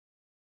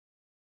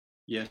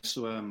 Yeah,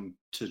 so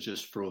to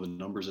just throw the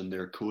numbers in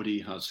there, Cody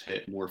has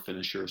hit more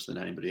finishers than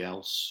anybody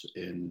else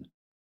in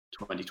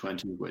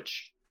 2020,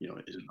 which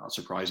isn't that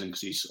surprising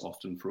because he's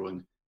often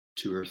throwing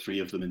 2 or 3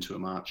 of them into a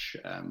match.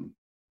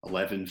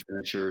 11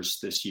 finishers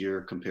this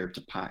year compared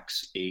to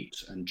Pac's 8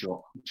 and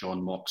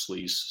John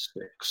Moxley's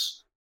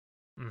 6.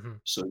 Mm-hmm.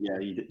 So yeah,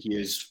 he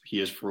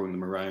is throwing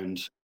them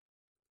around.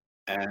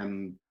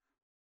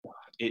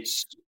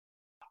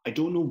 I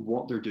don't know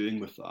what they're doing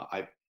with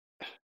that.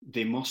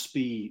 They must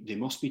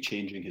be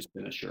changing his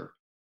finisher,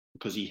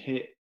 because he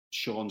hit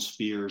Shawn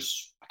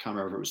Spears. I can't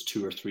remember if it was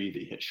 2 or 3 that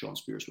he hit Shawn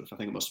Spears with. I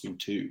think it must have been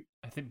 2.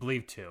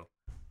 Believe 2.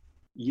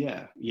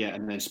 Yeah,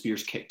 and then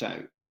Spears kicked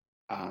out,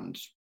 and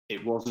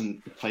it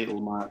wasn't a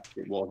title match.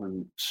 It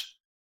wasn't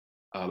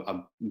a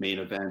main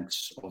event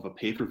of a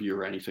pay-per-view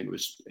or anything.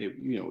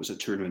 It was a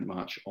tournament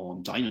match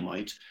on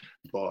Dynamite,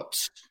 but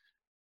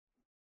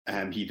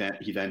he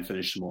then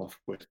finished him off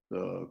with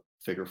the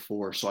figure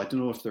 4. So I don't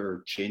know if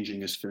they're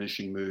changing his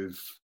finishing move.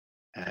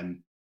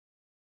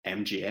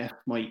 MJF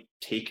might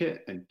take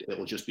it, and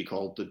it'll just be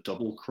called the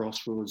double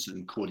Crossroads,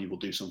 and Cody will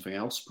do something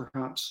else,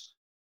 perhaps.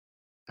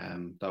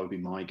 That would be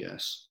my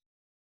guess.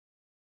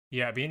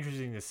 Yeah, it'd be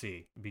interesting to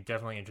see. It'd be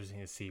definitely interesting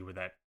to see where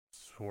that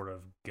sort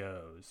of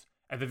goes.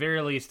 At the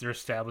very least, they're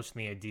establishing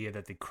the idea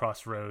that the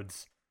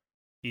Crossroads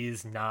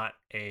is not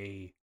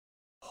a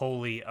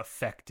wholly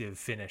effective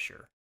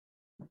finisher,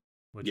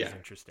 which is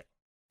interesting.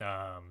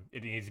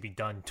 It needs to be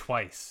done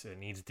twice. It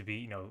needs to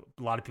be,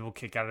 a lot of people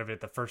kick out of it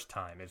the first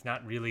time. It's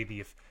not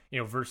really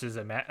versus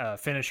a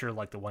finisher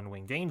like the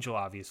One-Winged Angel,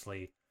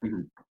 obviously.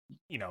 Mm-hmm.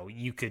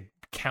 You could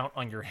count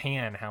on your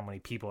hand how many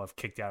people have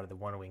kicked out of the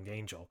One-Winged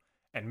Angel.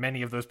 And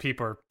many of those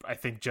people are, I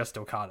think, just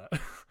Okada.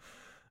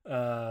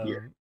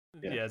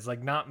 Yeah, it's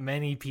like not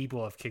many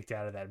people have kicked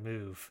out of that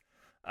move.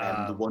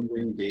 The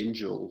One-Winged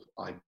Angel,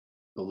 I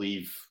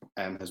believe,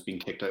 has been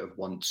kicked out of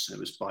once. It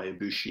was by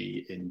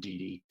Ibushi in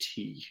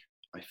DDT.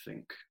 I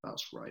think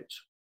that's right.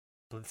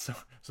 So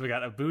we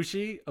got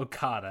Ibushi,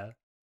 Okada.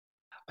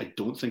 I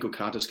don't think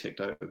Okada's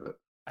kicked out of it.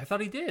 I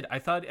thought he did. I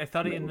thought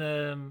no. In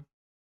the.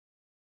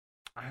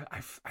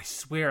 I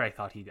swear I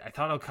thought he did. I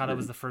thought Okada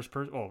was the first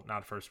person. Oh,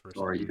 not first person.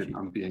 Sorry,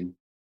 I'm being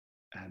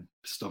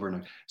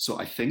stubborn. So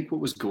I think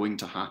what was going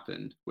to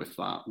happen with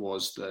that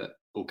was that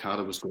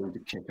Okada was going to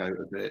kick out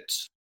of it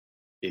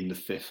in the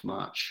fifth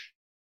match.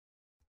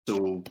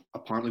 So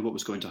apparently what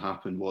was going to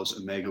happen was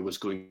Omega was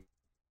going to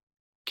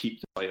keep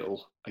the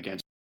title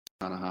against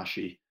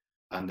Tanahashi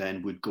and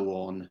then would go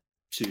on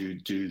to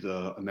do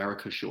the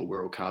America show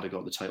where Okada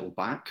got the title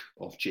back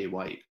off Jay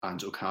White,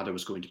 and Okada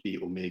was going to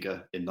beat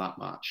Omega in that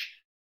match.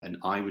 And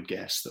I would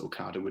guess that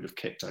Okada would have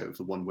kicked out of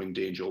the One-Winged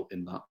Angel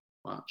in that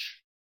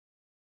match.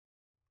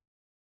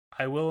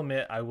 I will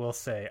admit, I will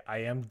say, I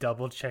am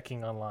double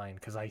checking online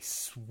because I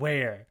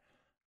swear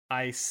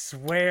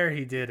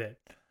he did it.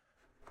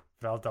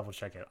 But I'll double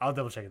check it. I'll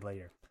double check it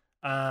later.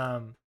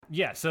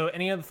 Yeah, so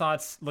any other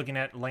thoughts looking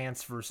at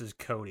Lance versus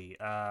Cody?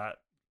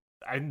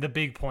 The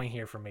big point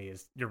here for me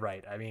is, you're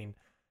right. I mean,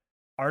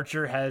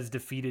 Archer has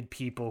defeated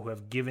people who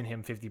have given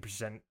him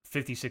 56%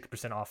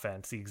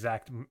 offense, the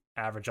exact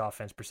average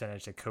offense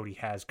percentage that Cody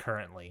has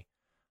currently.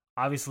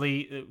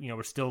 Obviously,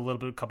 we're still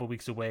a couple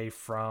weeks away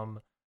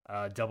from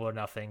Double or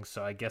Nothing,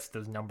 so I guess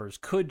those numbers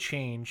could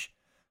change,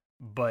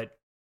 but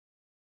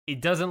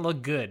it doesn't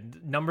look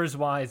good. Numbers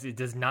wise, it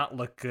does not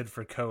look good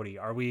for Cody.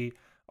 Are we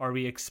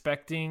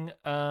expecting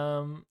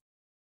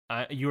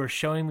you were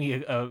showing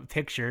me a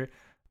picture,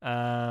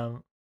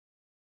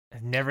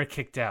 never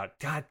kicked out.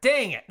 God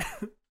dang it.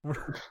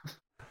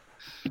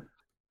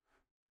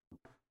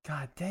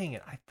 God dang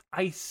it.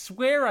 I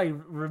swear I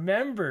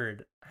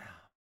remembered.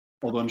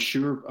 Although I'm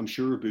sure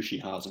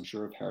Ibushi has. I'm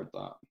sure I've heard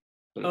that.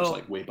 But it was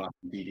like way back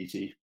in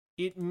DDT.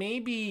 It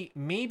maybe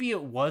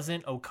it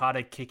wasn't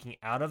Okada kicking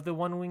out of the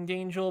One-Winged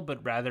Angel,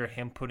 but rather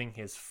him putting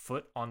his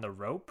foot on the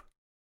rope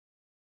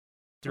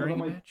during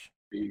the match.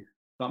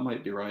 That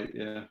might be right,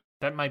 yeah.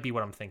 That might be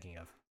what I'm thinking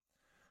of.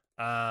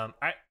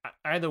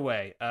 Either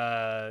way,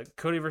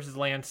 Cody versus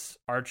Lance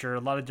Archer, a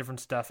lot of different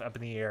stuff up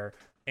in the air.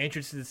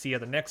 Interested to see how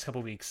the next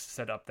couple weeks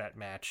set up that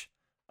match.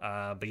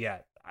 But yeah,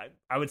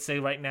 I would say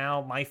right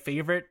now my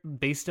favorite,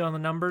 based on the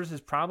numbers, is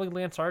probably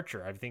Lance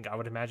Archer. I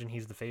would imagine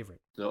he's the favorite.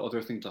 The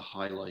other thing to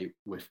highlight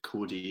with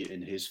Cody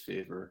in his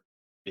favor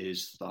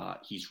is that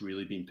he's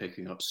really been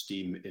picking up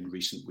steam in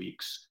recent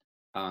weeks,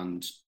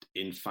 and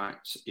in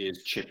fact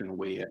is chipping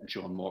away at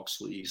Jon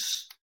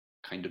Moxley's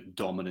kind of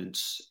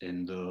dominance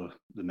in the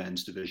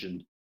men's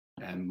division.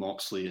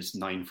 Moxley is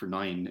 9 for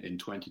 9 in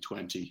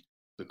 2020.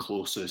 The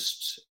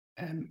closest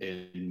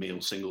in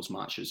male singles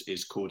matches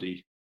is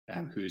Cody,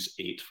 who's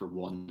 8 for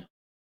 1.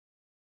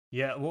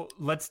 Yeah, well,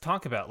 let's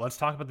talk about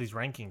these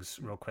rankings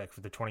real quick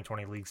for the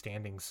 2020 league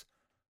standings,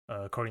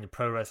 according to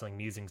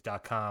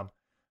ProWrestlingMusings.com.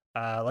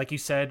 Like you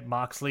said,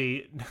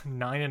 Moxley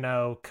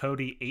 9-0,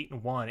 Cody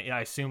 8-1.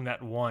 I assume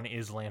that 1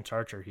 is Lance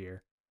Archer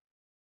here.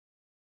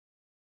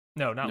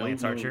 No, not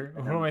Lance Archer.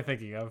 Who am I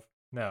thinking of?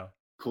 No.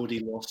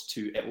 Cody lost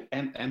to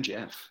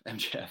MJF.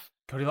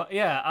 Cody,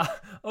 yeah.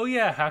 Oh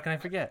yeah. How can I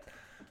forget?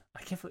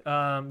 I can't.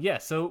 Yeah.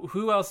 So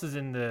who else is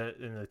in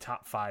the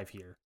top 5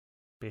 here,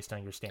 based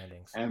on your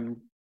standings?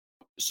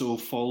 So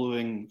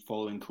following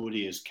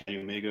Cody is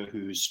Kenny Omega,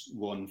 who's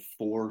won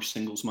 4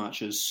 singles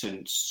matches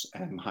since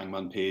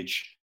Hangman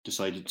Page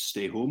decided to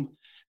stay home.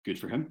 Good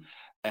for him.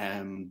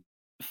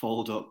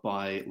 Followed up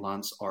by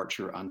Lance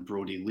Archer and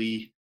Brody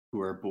Lee, who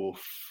are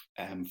both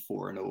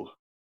 4-0,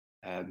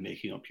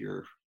 making up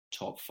your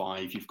top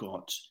 5. You've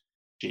got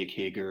Jake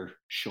Hager,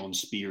 Sean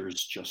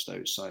Spears just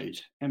outside,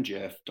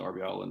 MJF,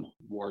 Darby Allin,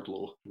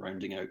 Wardlow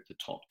rounding out the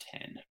top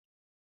 10.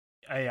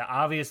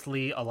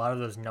 Obviously, a lot of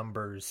those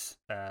numbers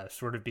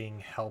sort of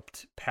being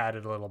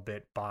padded a little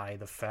bit by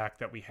the fact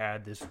that we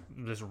had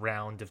this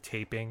round of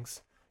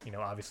tapings.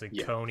 Obviously,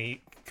 yeah.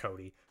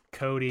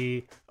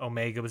 Cody,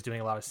 Omega was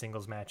doing a lot of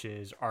singles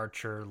matches.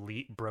 Archer,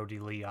 Brody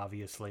Lee,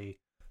 obviously,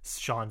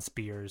 Sean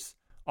Spears,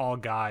 all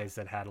guys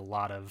that had a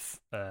lot of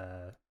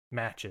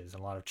matches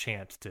and a lot of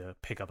chance to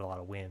pick up a lot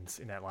of wins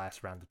in that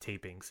last round of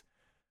tapings.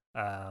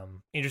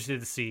 Interested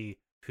to see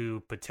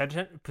who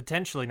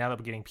potentially, now that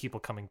we're getting people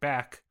coming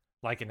back,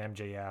 like an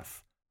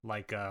MJF,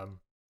 like I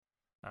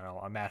don't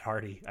know, a Matt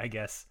Hardy, I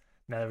guess.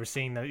 Now that we're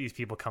seeing these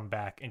people come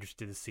back,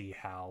 interested to see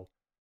how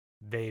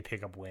they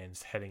pick up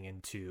wins heading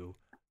into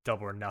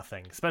Double or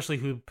Nothing, especially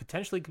who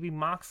potentially could be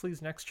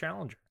Moxley's next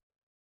challenger.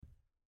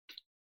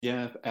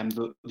 Yeah, and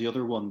the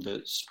other one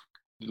that's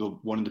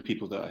one of the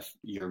people that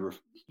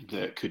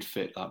that could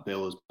fit that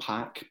bill is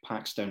Pac.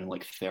 Pac's down in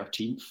like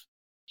 13th.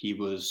 He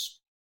was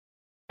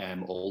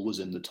always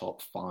in the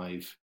top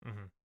 5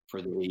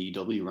 for the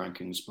AEW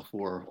rankings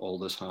before all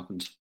this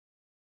happened.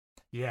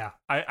 Yeah,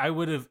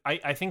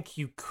 I think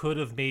you could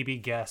have maybe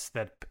guessed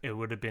that it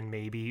would have been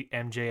maybe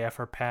MJF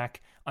or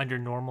Pac under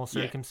normal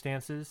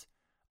circumstances.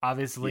 Yeah.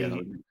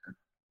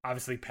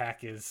 Obviously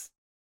Pac is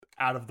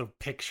out of the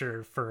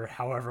picture for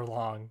however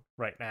long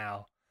right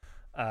now,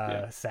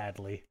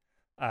 sadly.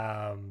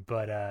 I'm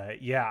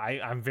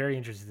very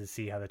interested to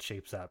see how that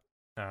shapes up.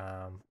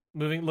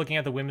 Looking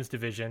at the women's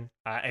division,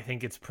 I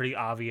think it's pretty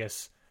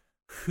obvious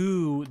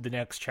who the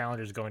next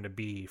challenger is going to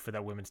be for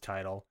that women's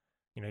title.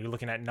 You're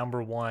looking at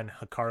number 1,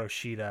 Hikaru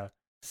Shida,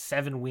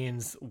 7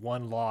 wins,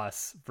 1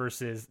 loss,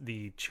 versus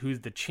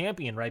who's the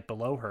champion right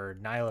below her,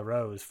 Nyla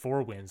Rose,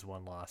 4 wins,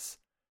 1 loss.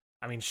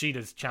 I mean,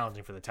 Shida's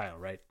challenging for the title,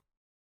 right?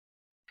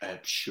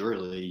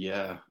 Surely,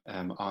 yeah.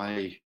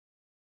 I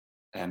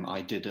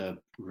did a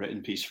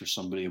written piece for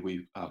somebody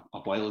a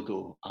while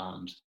ago,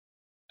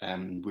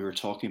 and we were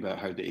talking about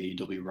how the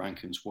AEW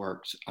rankings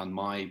worked, and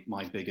my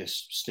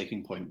biggest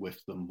sticking point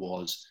with them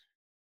was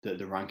that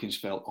the rankings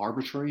felt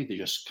arbitrary. They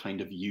just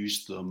kind of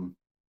used them.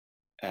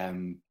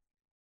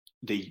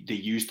 They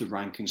used the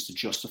rankings to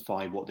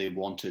justify what they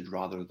wanted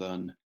rather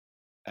than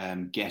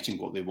getting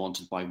what they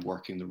wanted by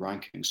working the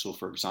rankings. So,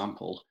 for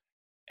example,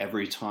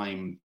 every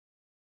time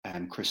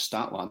Chris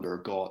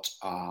Statlander got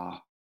a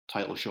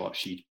title shot,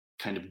 she'd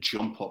kind of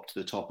jump up to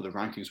the top of the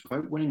rankings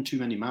without winning too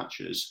many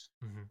matches.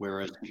 Mm-hmm.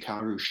 Whereas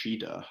Hikaru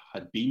Shida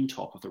had been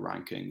top of the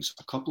rankings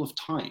a couple of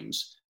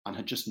times and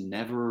had just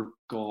never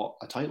got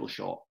a title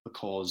shot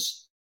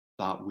because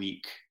that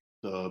week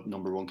the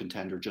number one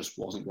contender just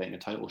wasn't getting a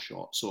title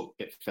shot. So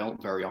it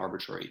felt very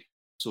arbitrary.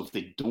 So if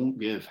they don't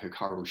give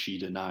Hikaru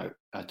Shida now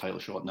a title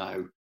shot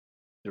now,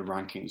 their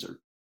rankings are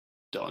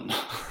done.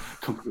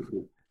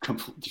 completely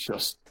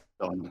just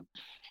done.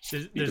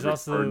 There's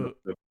also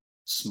the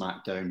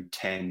SmackDown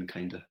 10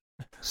 kind of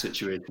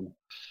situation.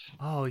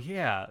 Oh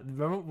yeah,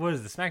 remember what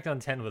is the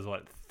SmackDown 10 was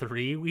what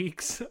 3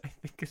 weeks? I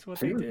think is what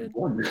they did.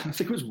 I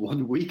think it was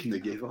 1 week and they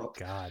gave up.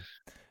 God.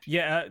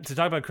 Yeah, to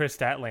talk about Chris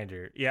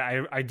Statlander,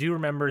 yeah, I do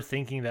remember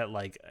thinking that,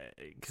 like,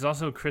 because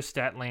also Chris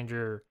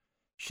Statlander,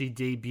 she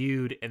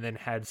debuted and then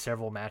had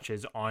several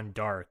matches on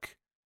Dark,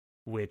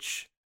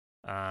 which,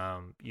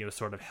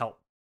 sort of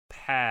helped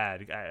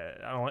pad.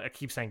 I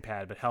keep saying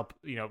pad, but help.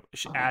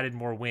 She added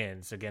more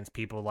wins against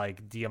people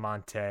like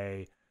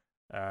Diamante,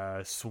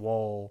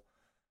 Swole,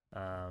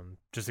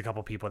 just a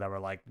couple people that were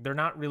like they're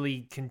not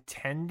really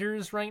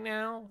contenders right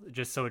now.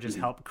 Just so it just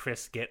helped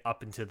Chris get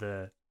up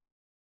into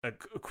a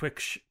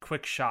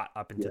quick shot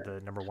up into the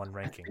number one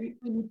ranking. I think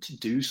they need to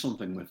do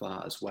something with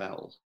that as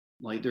well.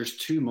 Like there's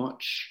too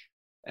much.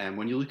 And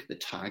when you look at the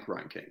tag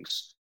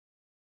rankings,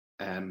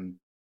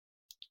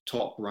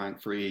 top rank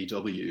for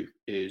AEW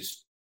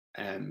is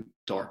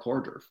Dark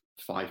Order,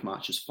 5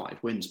 matches, 5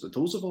 wins, but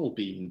those have all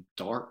been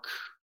dark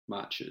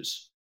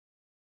matches.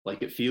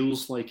 Like it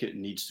feels like it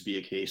needs to be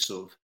a case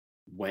of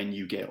when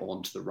you get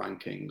onto the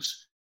rankings,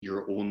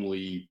 you're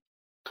only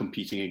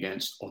competing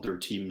against other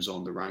teams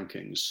on the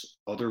rankings.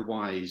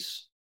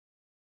 Otherwise,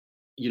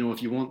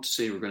 if you want to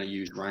say we're going to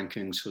use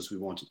rankings because we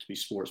want it to be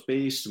sports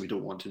based and we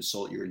don't want to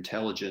insult your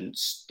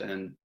intelligence,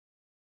 then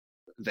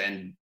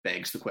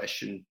begs the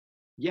question,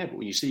 yeah, but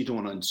when you say you don't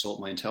want to insult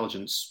my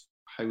intelligence,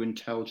 how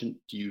intelligent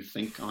do you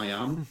think I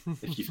am?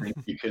 If you think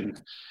you can,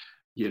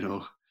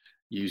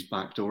 use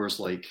backdoors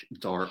like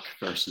Dark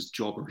versus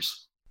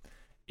Jobbers.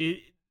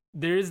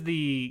 There's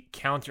the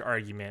counter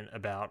argument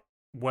about,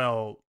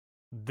 well,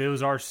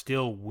 those are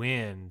still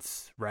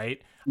wins,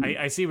 right?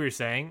 I see what you're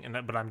saying,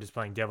 but I'm just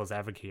playing devil's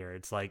advocate here.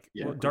 It's like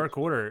Dark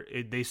Order,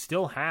 they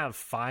still have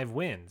 5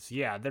 wins.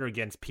 Yeah, they're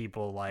against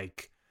people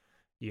like,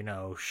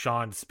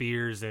 Shawn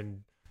Spears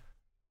and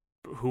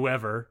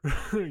whoever,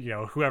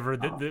 whoever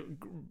the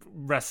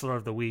wrestler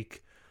of the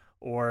week,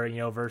 or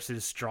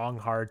versus Strong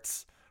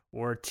Hearts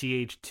or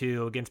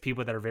TH2 against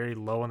people that are very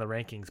low on the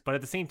rankings. But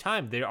at the same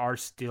time, there are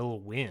still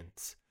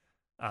wins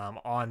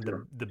on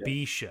the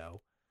B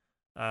show.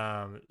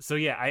 So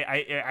yeah,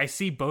 I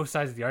see both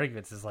sides of the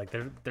arguments. It's like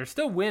they're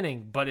still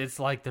winning, but it's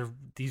like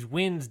these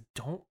wins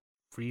don't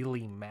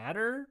really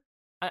matter.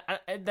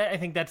 I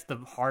think that's the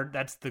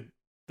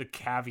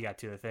caveat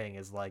to the thing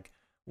is like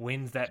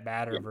wins that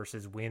matter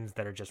versus wins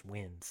that are just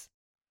wins.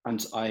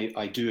 And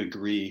I do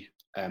agree.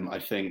 I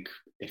think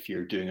if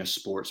you're doing a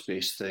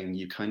sports-based thing,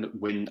 you kind of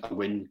a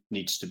win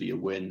needs to be a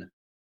win.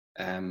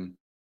 I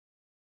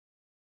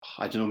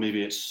don't know,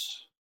 maybe it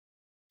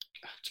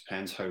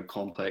depends how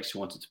complex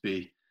you want it to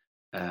be.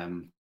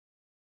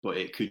 But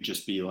it could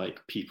just be like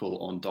people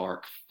on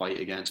Dark fight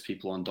against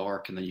people on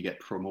Dark and then you get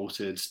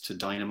promoted to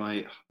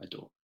Dynamite.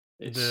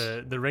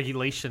 The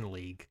regulation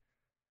league.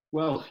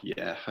 Well,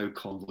 yeah, how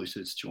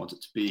convoluted do you want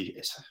it to be?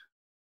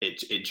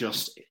 It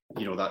just,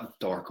 that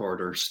Dark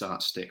Order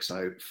stat sticks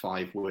out,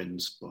 5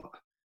 wins, but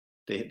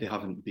they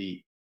haven't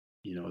beat,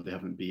 they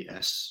haven't beat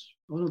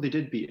they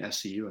did beat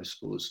SCU, I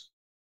suppose.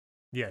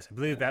 Yes, I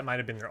believe that might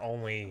have been their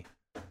only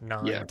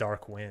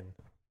non-dark win.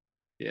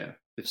 Yeah,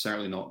 they've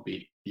certainly not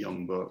beat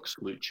Young Bucks,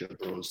 Lucha,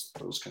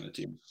 those kind of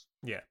teams.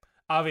 Yeah,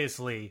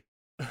 obviously,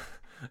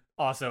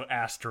 also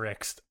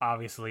asterisk,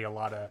 obviously a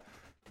lot of,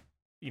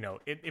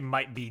 it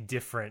might be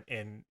different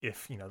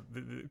if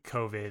the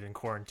COVID and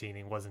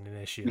quarantining wasn't an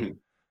issue.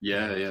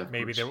 Yeah.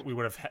 Maybe we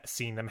would have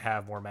seen them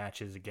have more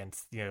matches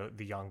against the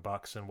Young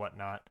Bucks and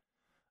whatnot.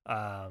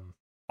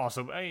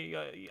 Also,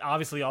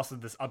 obviously, also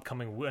this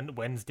upcoming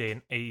Wednesday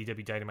in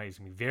AEW Dynamite is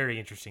going to be very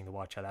interesting to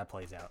watch how that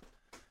plays out.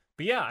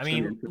 But yeah, I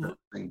mean, to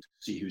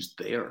see who's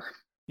there.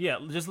 Yeah,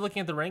 just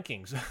looking at the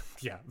rankings,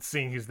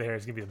 seeing who's there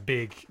is going to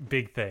be a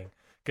big thing.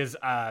 Because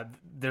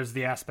there's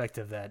the aspect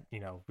of that,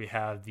 we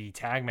have the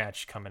tag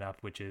match coming up,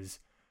 which is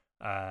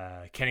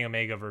Kenny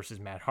Omega versus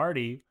Matt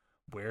Hardy.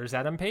 Where's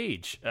Adam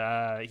Page?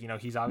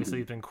 He's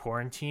obviously been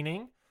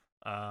quarantining,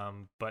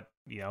 but,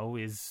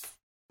 is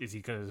is he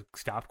going to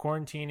stop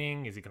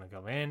quarantining? Is he going to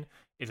go in?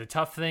 It's a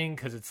tough thing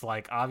because it's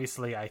like,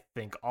 obviously, I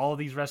think all of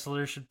these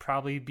wrestlers should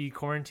probably be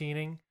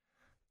quarantining.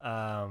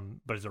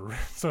 But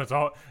so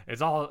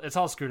it's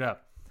all screwed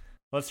up.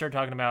 Let's start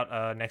talking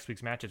about next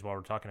week's matches while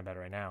we're talking about it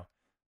right now.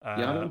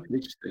 Yeah, I don't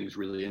think this thing is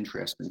really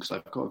interesting because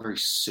I've got a very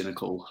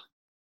cynical,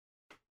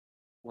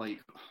 like,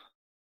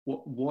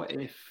 what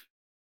if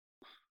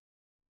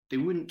they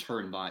wouldn't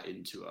turn that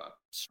into a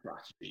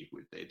strategy,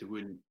 would they? They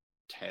wouldn't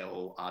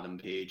tell Adam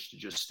Page to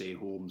just stay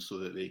home so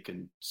that they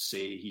can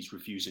say he's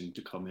refusing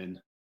to come in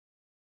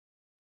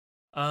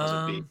as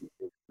a baby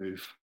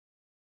move.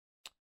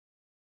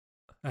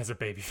 As a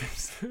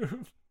babyface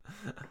move.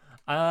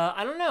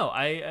 I don't know.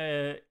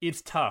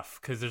 It's tough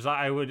because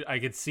I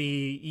could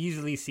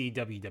easily see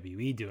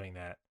WWE doing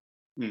that.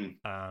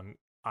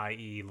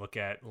 I.e., look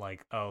at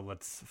like, oh,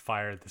 let's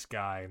fire this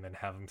guy and then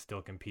have him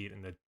still compete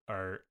in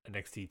our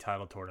NXT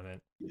title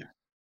tournament. Yeah.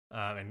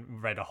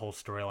 And write a whole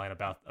storyline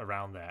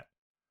around that.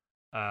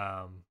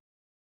 I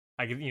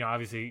could,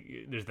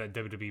 obviously there's that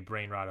WWE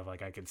brain rot of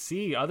like, I could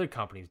see other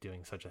companies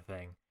doing such a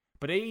thing,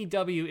 but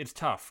AEW, it's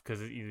tough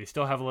because they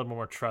still have a little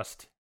more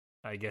trust,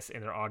 I guess,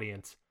 in their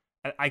audience.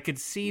 I could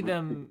see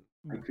them.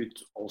 I could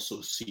also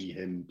see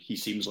him. He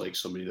seems like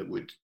somebody that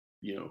would,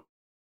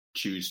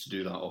 choose to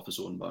do that off his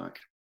own back.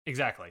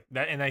 Exactly.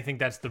 And I think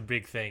that's the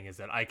big thing, is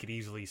that I could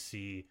easily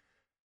see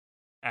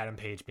Adam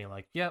Page being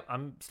like, yeah,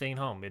 I'm staying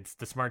home. It's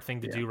the smart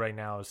thing to do right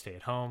now is stay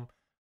at home.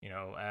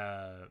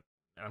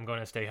 I'm going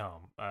to stay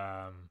home.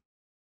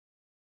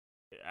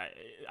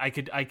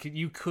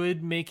 You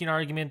could make an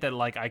argument that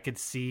like I could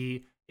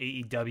see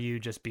AEW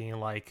just being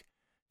like,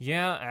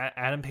 yeah,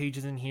 Adam Page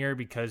isn't here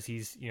because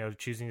he's,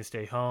 choosing to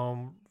stay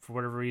home for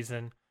whatever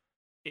reason.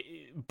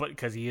 But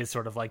because he is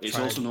sort of like, it's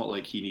also not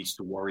like he needs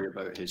to worry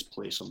about his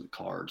place on the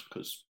card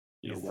because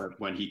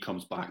when he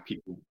comes back,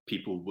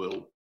 people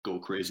will go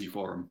crazy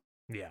for him.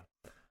 Yeah.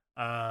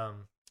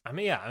 I'm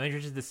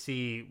interested to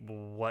see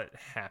what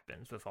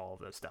happens with all of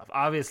this stuff.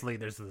 Obviously,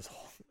 there's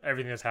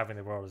everything that's happening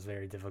in the world is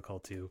very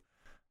difficult to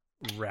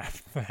wrap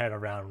the head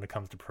around when it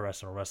comes to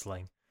professional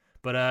wrestling.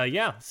 But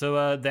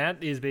so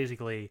that is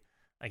basically,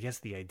 I guess,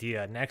 the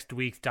idea. Next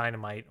week's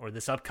Dynamite, or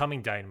this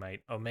upcoming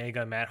Dynamite,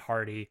 Omega, Matt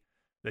Hardy,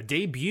 the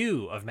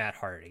debut of Matt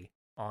Hardy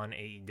on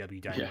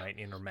AEW Dynamite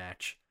in a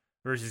match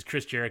versus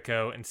Chris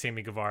Jericho and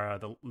Sammy Guevara,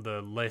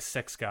 the Les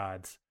Sex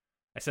Gods.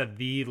 I said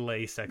the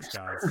Les Sex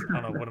Gods.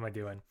 I don't know, what am I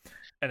doing?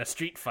 And a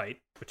street fight,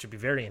 which would be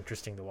very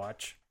interesting to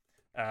watch.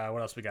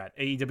 What else we got?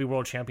 AEW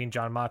World Champion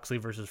Jon Moxley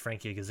versus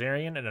Frankie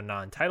Kazarian in a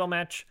non-title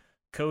match.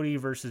 Cody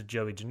versus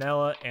Joey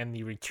Janela, and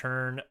the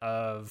return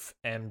of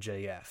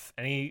MJF.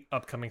 Any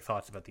upcoming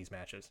thoughts about these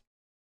matches?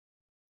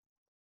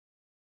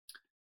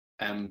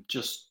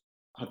 Just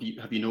have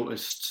you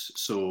noticed?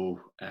 So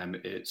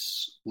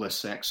it's Les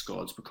Sex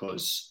Gods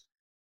because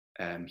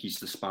he's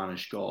the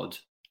Spanish god,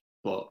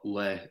 but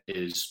Le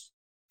is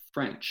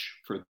French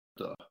for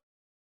the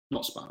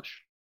not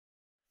Spanish.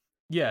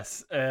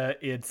 Yes,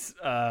 it's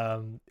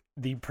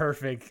the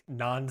perfect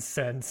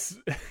nonsense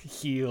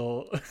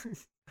heel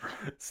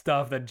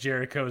stuff that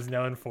Jericho is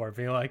known for,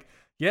 being like,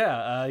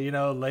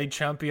 Le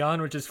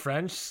Champion, which is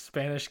French,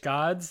 Spanish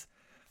gods.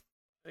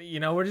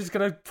 We're just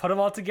gonna put them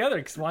all together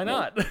because why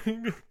not?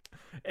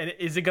 And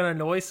is it gonna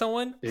annoy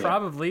someone? Yeah.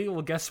 Probably.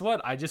 Well, guess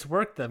what? I just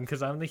worked them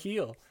because I'm the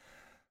heel.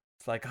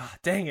 It's like, oh,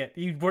 dang it!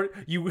 Yeah,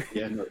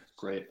 no, it's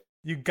great.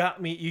 You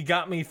got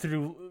me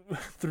through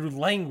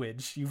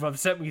language. You've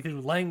upset me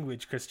through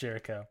language, Chris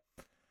Jericho.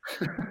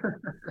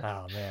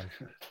 Oh man.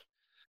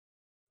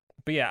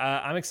 But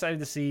yeah, I'm excited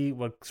to see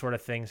what sort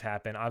of things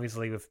happen.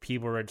 Obviously, with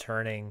people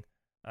returning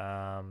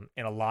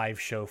in a live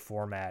show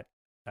format,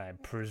 I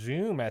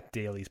presume at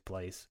Daly's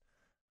Place.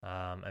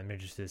 I'm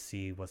interested to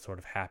see what sort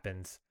of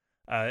happens.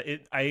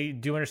 I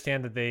do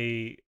understand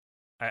that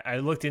I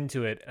looked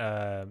into it.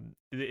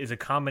 It is a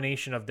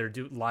combination of their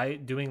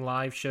doing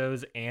live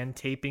shows and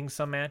taping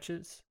some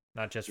matches,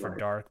 not just for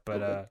Dark,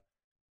 but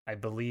I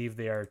believe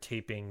they are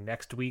taping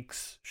next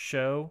week's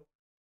show,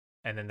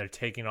 and then they're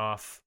taking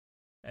off,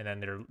 and then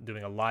they're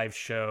doing a live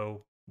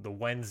show the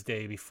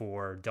Wednesday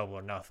before Double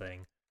or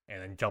Nothing,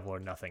 and then Double or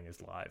Nothing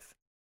is live,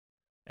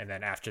 and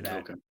then after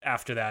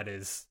that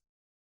is,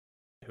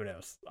 who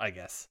knows? I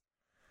guess.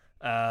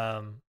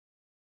 I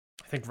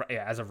think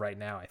as of right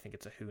now, I think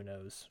it's a who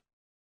knows.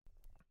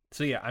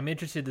 So yeah, I'm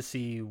interested to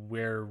see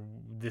where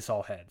this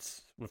all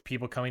heads with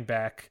people coming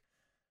back.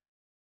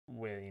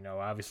 With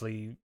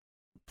obviously,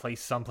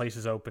 some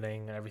places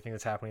opening and everything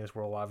that's happening in this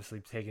world, obviously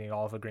taking it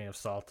all with a grain of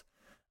salt.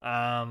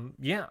 I'm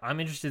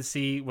interested to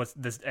see what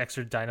this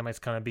extra Dynamite's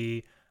gonna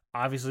be.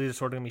 Obviously, they're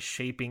sort of gonna be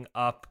shaping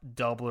up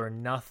Double or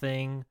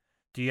Nothing.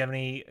 Do you have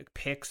any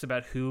picks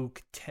about who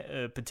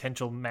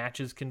potential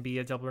matches can be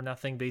at Double or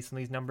Nothing based on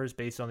these numbers,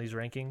 based on these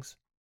rankings?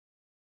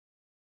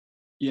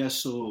 Yeah,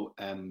 so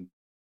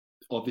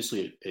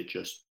obviously it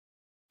just,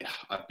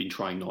 I've been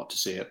trying not to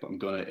say it, but I'm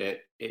gonna.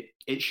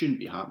 It shouldn't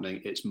be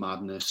happening. It's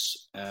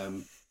madness.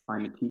 I'm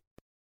a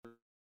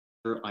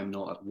teacher. I'm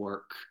not at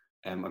work.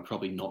 I'm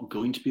probably not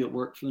going to be at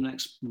work for the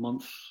next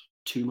month,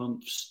 2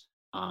 months.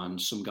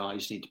 and some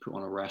guys need to put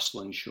on a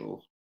wrestling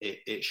show,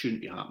 it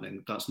shouldn't be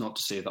happening. That's not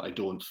to say that I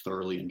don't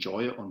thoroughly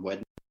enjoy it on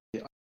Wednesday.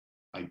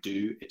 I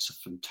do. It's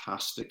a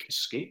fantastic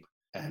escape.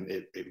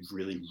 It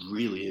really,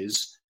 really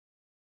is.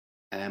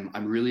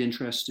 I'm really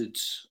interested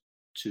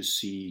to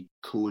see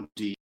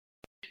Cody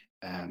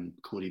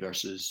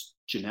versus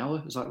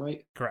Janela. Is that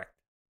right? Correct.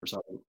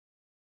 Or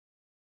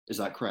is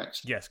that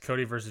correct? Yes,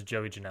 Cody versus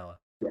Joey Janela.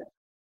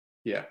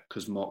 Yeah,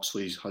 because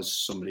Moxley has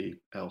somebody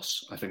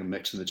else. I think I'm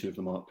mixing the two of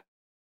them up.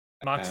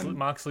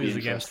 Moxley is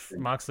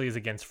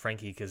against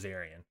Frankie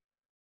Kazarian.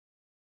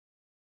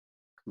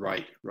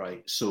 Right.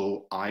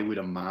 So I would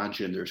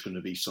imagine there's going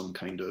to be some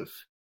kind of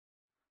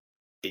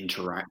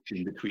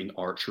interaction between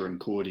Archer and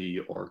Cody,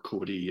 or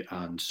Cody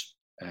and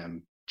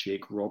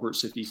Jake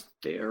Roberts if he's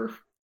there.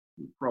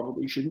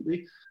 Probably shouldn't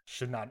be.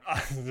 Should not.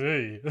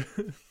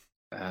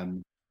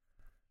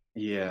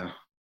 Yeah.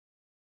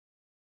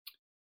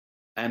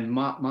 And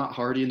Matt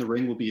Hardy in the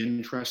ring will be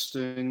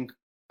interesting.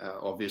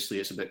 Obviously,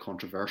 it's a bit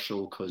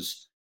controversial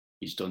because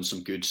he's done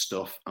some good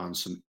stuff and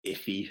some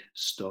iffy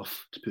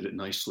stuff, to put it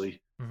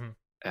nicely. Mm-hmm.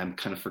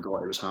 Kind of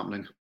forgot it was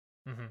happening.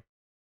 Mm-hmm.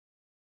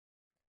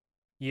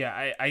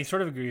 Yeah, I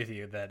sort of agree with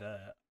you that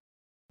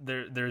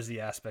there's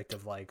the aspect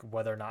of like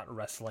whether or not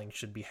wrestling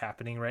should be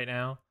happening right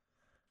now,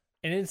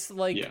 and it's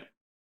like, yeah.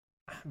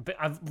 But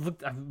I've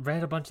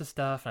read a bunch of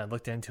stuff and I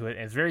looked into it,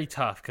 and it's very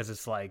tough because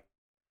it's like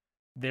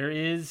there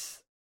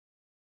is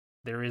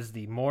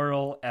the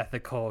moral,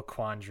 ethical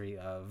quandary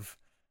of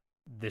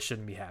this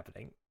shouldn't be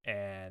happening,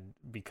 and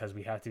because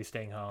we have to be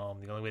staying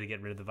home, the only way to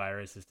get rid of the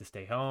virus is to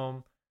stay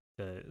home,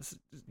 to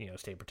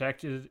stay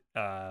protected,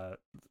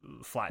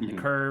 flatten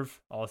the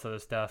curve, all this other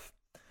stuff.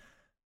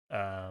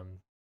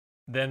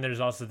 Then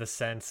there's also the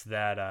sense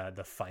that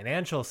the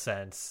financial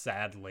sense,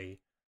 sadly,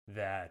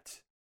 that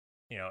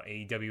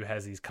AEW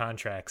has these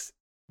contracts.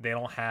 They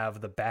don't have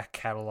the back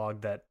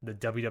catalog that the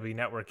WWE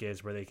Network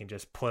is, where they can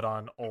just put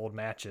on old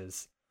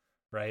matches,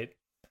 right?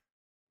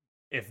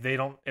 If they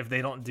don't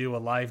do a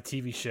live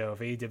TV show, if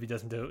AEW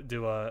doesn't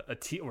do a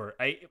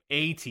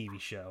TV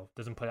show,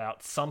 doesn't put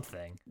out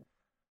something,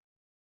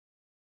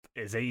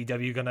 is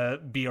AEW gonna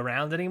be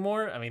around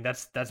anymore? I mean,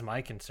 that's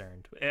my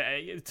concern.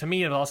 To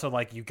me, it's also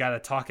like you got to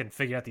talk and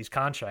figure out these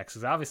contracts,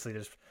 because obviously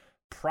there's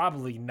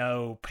probably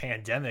no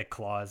pandemic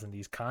clause in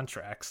these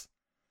contracts.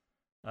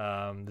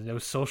 There's no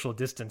social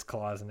distance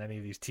clause in any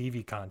of these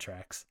TV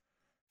contracts.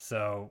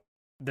 So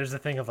there's a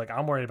thing of like,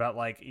 I'm worried about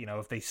like,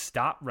 if they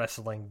stop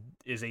wrestling,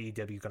 is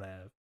AEW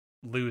gonna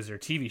lose their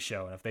TV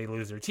show? And if they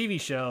lose their TV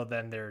show,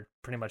 then they're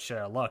pretty much shit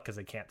out of luck because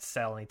they can't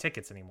sell any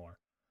tickets anymore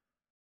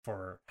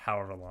for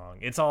however long.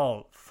 It's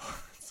all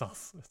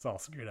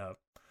screwed up.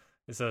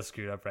 It's so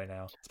screwed up right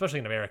now, especially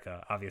in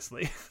America,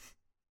 obviously.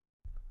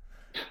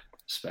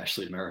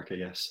 Especially America,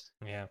 yes.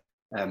 Yeah.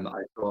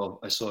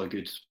 I saw a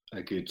good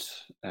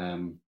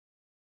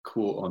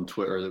quote on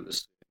Twitter that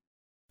was,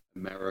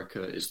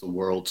 "America is the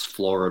world's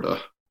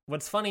Florida."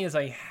 What's funny is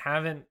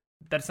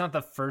that's not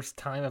the first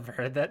time I've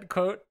heard that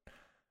quote,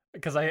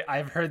 because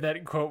I've heard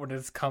that quote when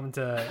it's come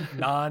to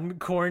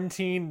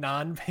non-quarantine,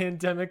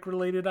 non-pandemic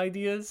related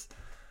ideas.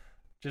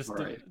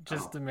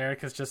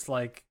 America's just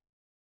like,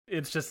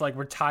 it's just like,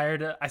 we're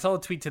tired. I saw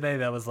a tweet today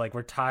that was like,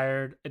 we're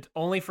tired. It's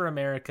only for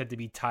America to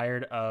be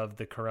tired of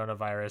the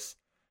coronavirus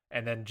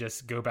and then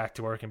just go back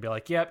to work and be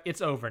like, yep,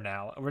 it's over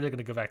now. We're going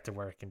to go back to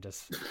work and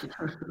just,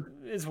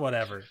 it's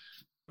whatever.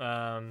 It's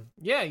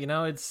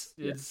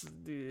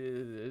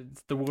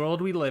the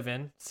world we live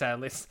in,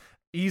 sadly. It's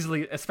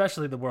easily,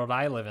 especially the world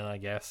I live in, I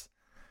guess.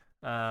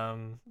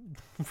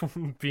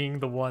 Being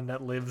the one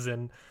that lives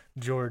in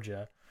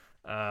Georgia,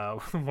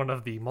 one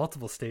of the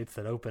multiple states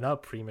that open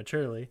up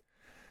prematurely.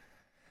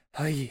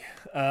 On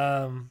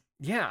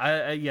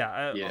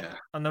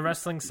the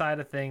wrestling side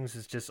of things,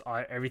 it's just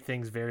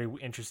everything's very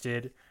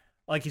interested.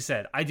 Like you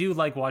said, I do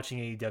like watching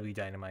AEW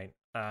Dynamite.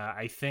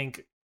 I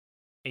think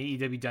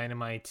AEW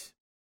Dynamite,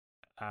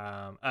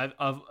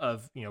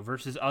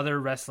 versus other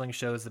wrestling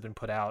shows that have been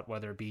put out,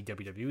 whether it be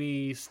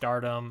WWE,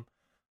 Stardom,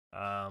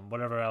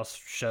 whatever else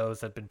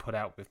shows that have been put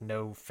out with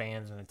no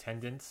fans in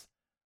attendance,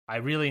 I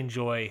really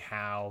enjoy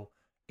how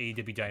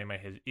AEW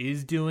Dynamite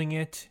is doing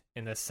it,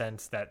 in the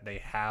sense that they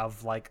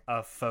have like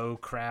a faux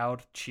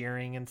crowd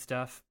cheering and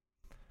stuff.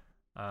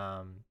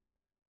 And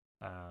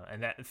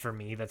that, for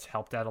me, that's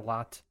helped out a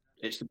lot.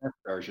 It's the best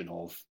version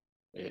of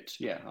it.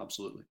 Yeah,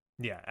 absolutely.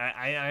 Yeah,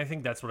 I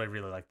think that's what I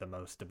really like the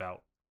most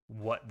about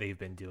what they've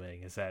been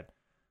doing, is that,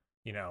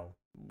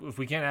 if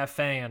we can't have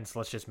fans,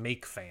 let's just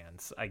make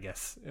fans, I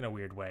guess, in a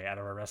weird way, out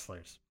of our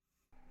wrestlers.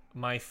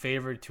 My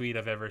favorite tweet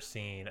I've ever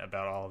seen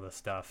about all of this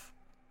stuff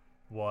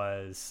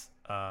was,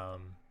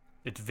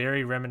 it's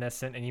very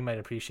reminiscent, and you might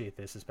appreciate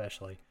this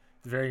especially.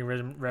 It's very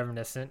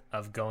reminiscent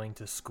of going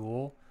to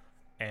school,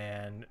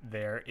 and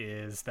there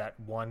is that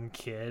one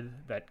kid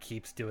that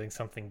keeps doing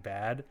something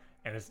bad,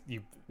 and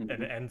and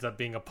it ends up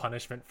being a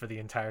punishment for the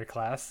entire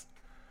class.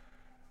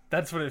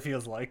 That's what it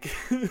feels like.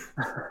 It's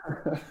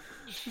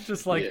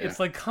just like, It's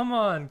like, come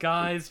on,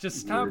 guys, just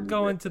stop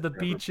going to the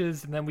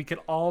beaches, and then we could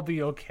all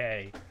be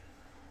okay.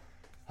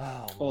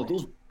 Oh,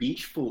 those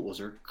beach photos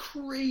are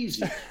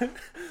crazy.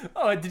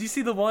 Oh, did you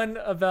see the one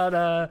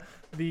about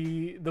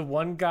the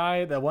one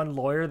guy, that one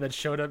lawyer that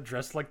showed up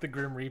dressed like the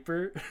Grim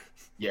Reaper?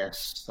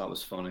 Yes, that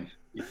was funny.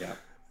 Yeah.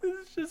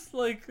 It's just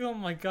like, oh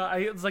my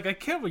god! It's like, I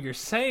get what you're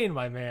saying,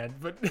 my man,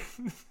 but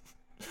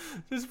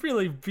just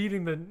really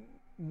beating the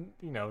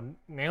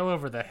nail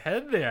over the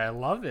head there. I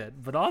love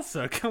it, but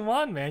also, come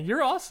on, man,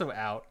 you're also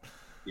out.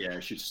 Yeah,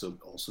 it should still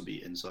also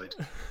be inside.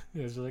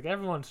 Yeah, it's like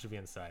everyone should be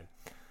inside.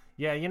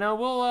 Yeah,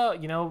 we'll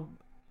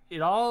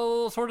it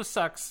all sort of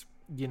sucks,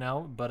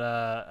 but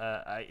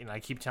I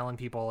keep telling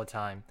people all the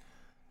time,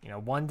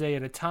 one day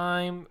at a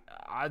time.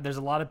 There's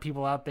a lot of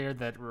people out there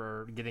that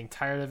were getting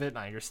tired of it, and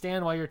I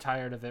understand why you're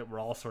tired of it. We're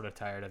all sort of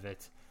tired of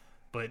it,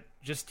 but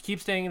just keep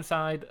staying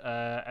inside.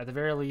 At the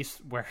very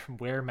least,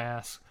 wear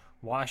masks,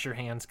 wash your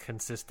hands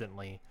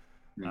consistently,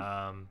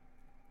 and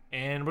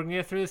we're gonna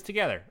get through this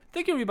together.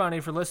 Thank you,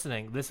 everybody, for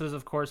listening. This was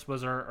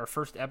our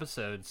first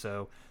episode,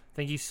 so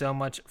thank you so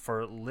much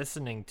for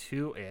listening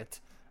to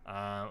it.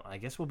 I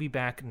guess we'll be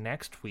back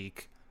next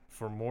week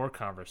for more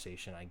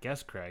conversation. I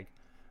guess, Craig.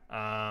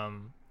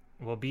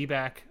 We'll be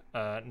back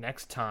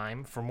next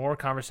time for more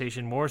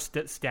conversation, more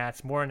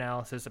stats, more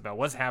analysis about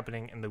what's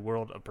happening in the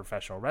world of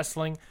professional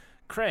wrestling.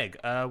 Craig,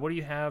 what do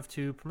you have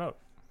to promote?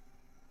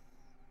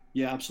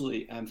 Yeah,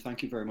 absolutely.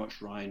 Thank you very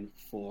much, Ryan,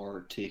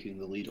 for taking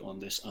the lead on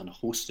this and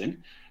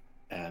hosting.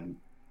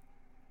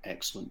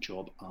 Excellent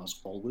job as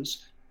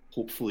always.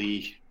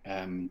 Hopefully,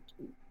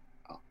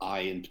 I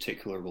in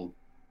particular will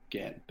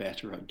get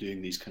better at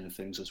doing these kind of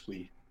things as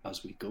we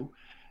go.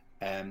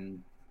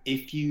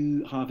 If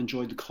you have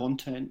enjoyed the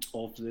content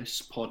of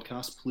this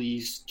podcast,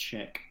 please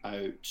check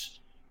out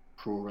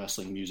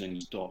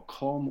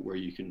prowrestlingmusings.com, where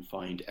you can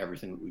find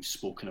everything that we've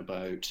spoken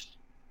about.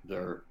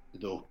 The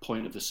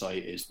point of the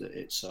site is that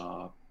it's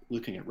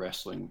looking at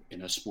wrestling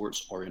in a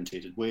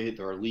sports-orientated way.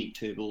 There are league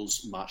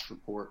tables, match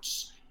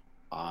reports,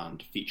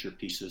 and feature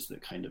pieces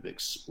that kind of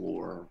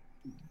explore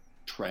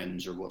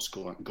trends or what's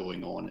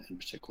going on in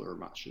particular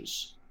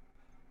matches.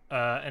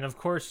 And of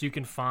course, you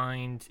can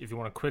find, if you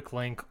want a quick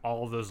link,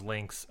 all of those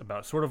links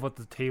about sort of what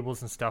the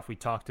tables and stuff we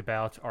talked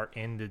about are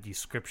in the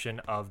description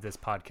of this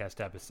podcast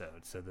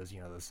episode. So those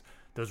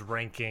those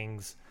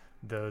rankings,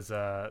 those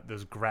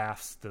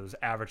graphs, those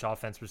average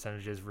offense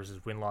percentages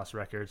versus win-loss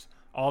records,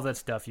 all that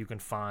stuff you can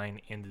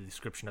find in the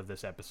description of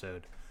this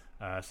episode.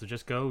 So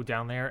just go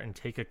down there and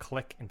take a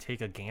click and take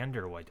a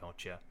gander, why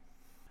don't you?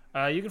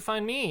 You can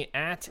find me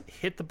at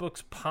Hit the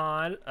Books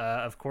Pod.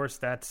 Of course,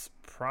 that's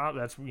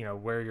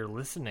where you're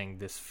listening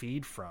this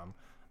feed from.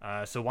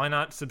 So why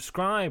not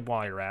subscribe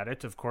while you're at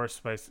it? Of course,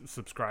 by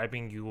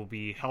subscribing, you will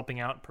be helping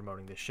out,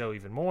 promoting this show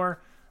even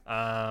more,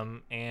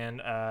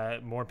 and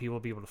more people will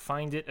be able to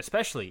find it.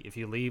 Especially if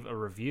you leave a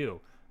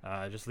review.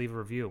 Just leave a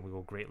review. We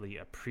will greatly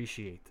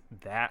appreciate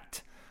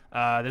that.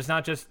 There's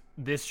not just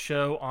this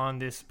show on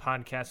this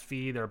podcast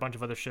feed. There are a bunch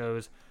of other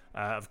shows.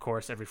 Of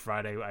course, every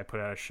Friday I put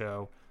out a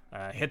show.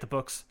 Hit the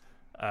Books,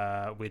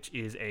 which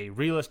is a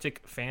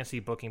realistic fantasy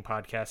booking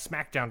podcast,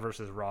 SmackDown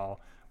versus Raw,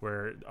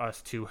 where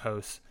us two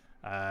hosts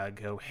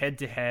go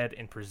head-to-head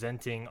in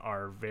presenting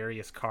our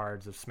various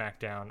cards of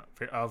SmackDown,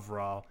 of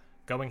Raw,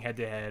 going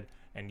head-to-head,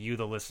 and you,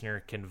 the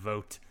listener, can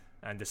vote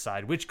and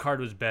decide which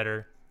card was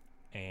better,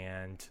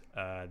 and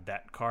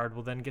that card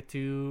will then get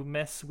to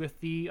mess with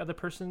the other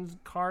person's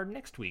card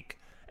next week.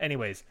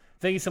 Anyways,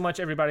 thank you so much,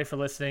 everybody, for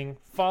listening.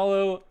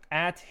 Follow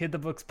at Hit the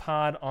Books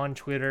Pod on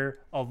Twitter,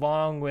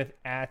 along with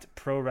at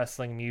Pro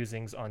Wrestling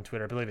Musings on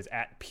Twitter. I believe it's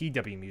at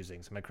PW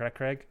Musings. Am I correct,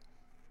 Craig?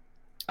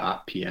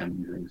 At PM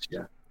Musings,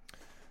 yeah.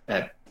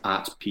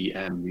 At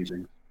PM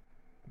Musings.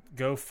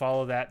 Go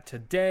follow that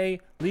today.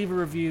 Leave a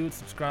review.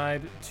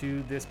 Subscribe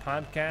to this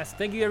podcast.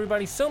 Thank you,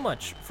 everybody, so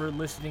much for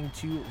listening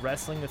to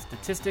Wrestling with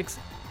Statistics.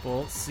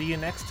 We'll see you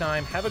next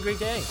time. Have a great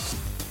day.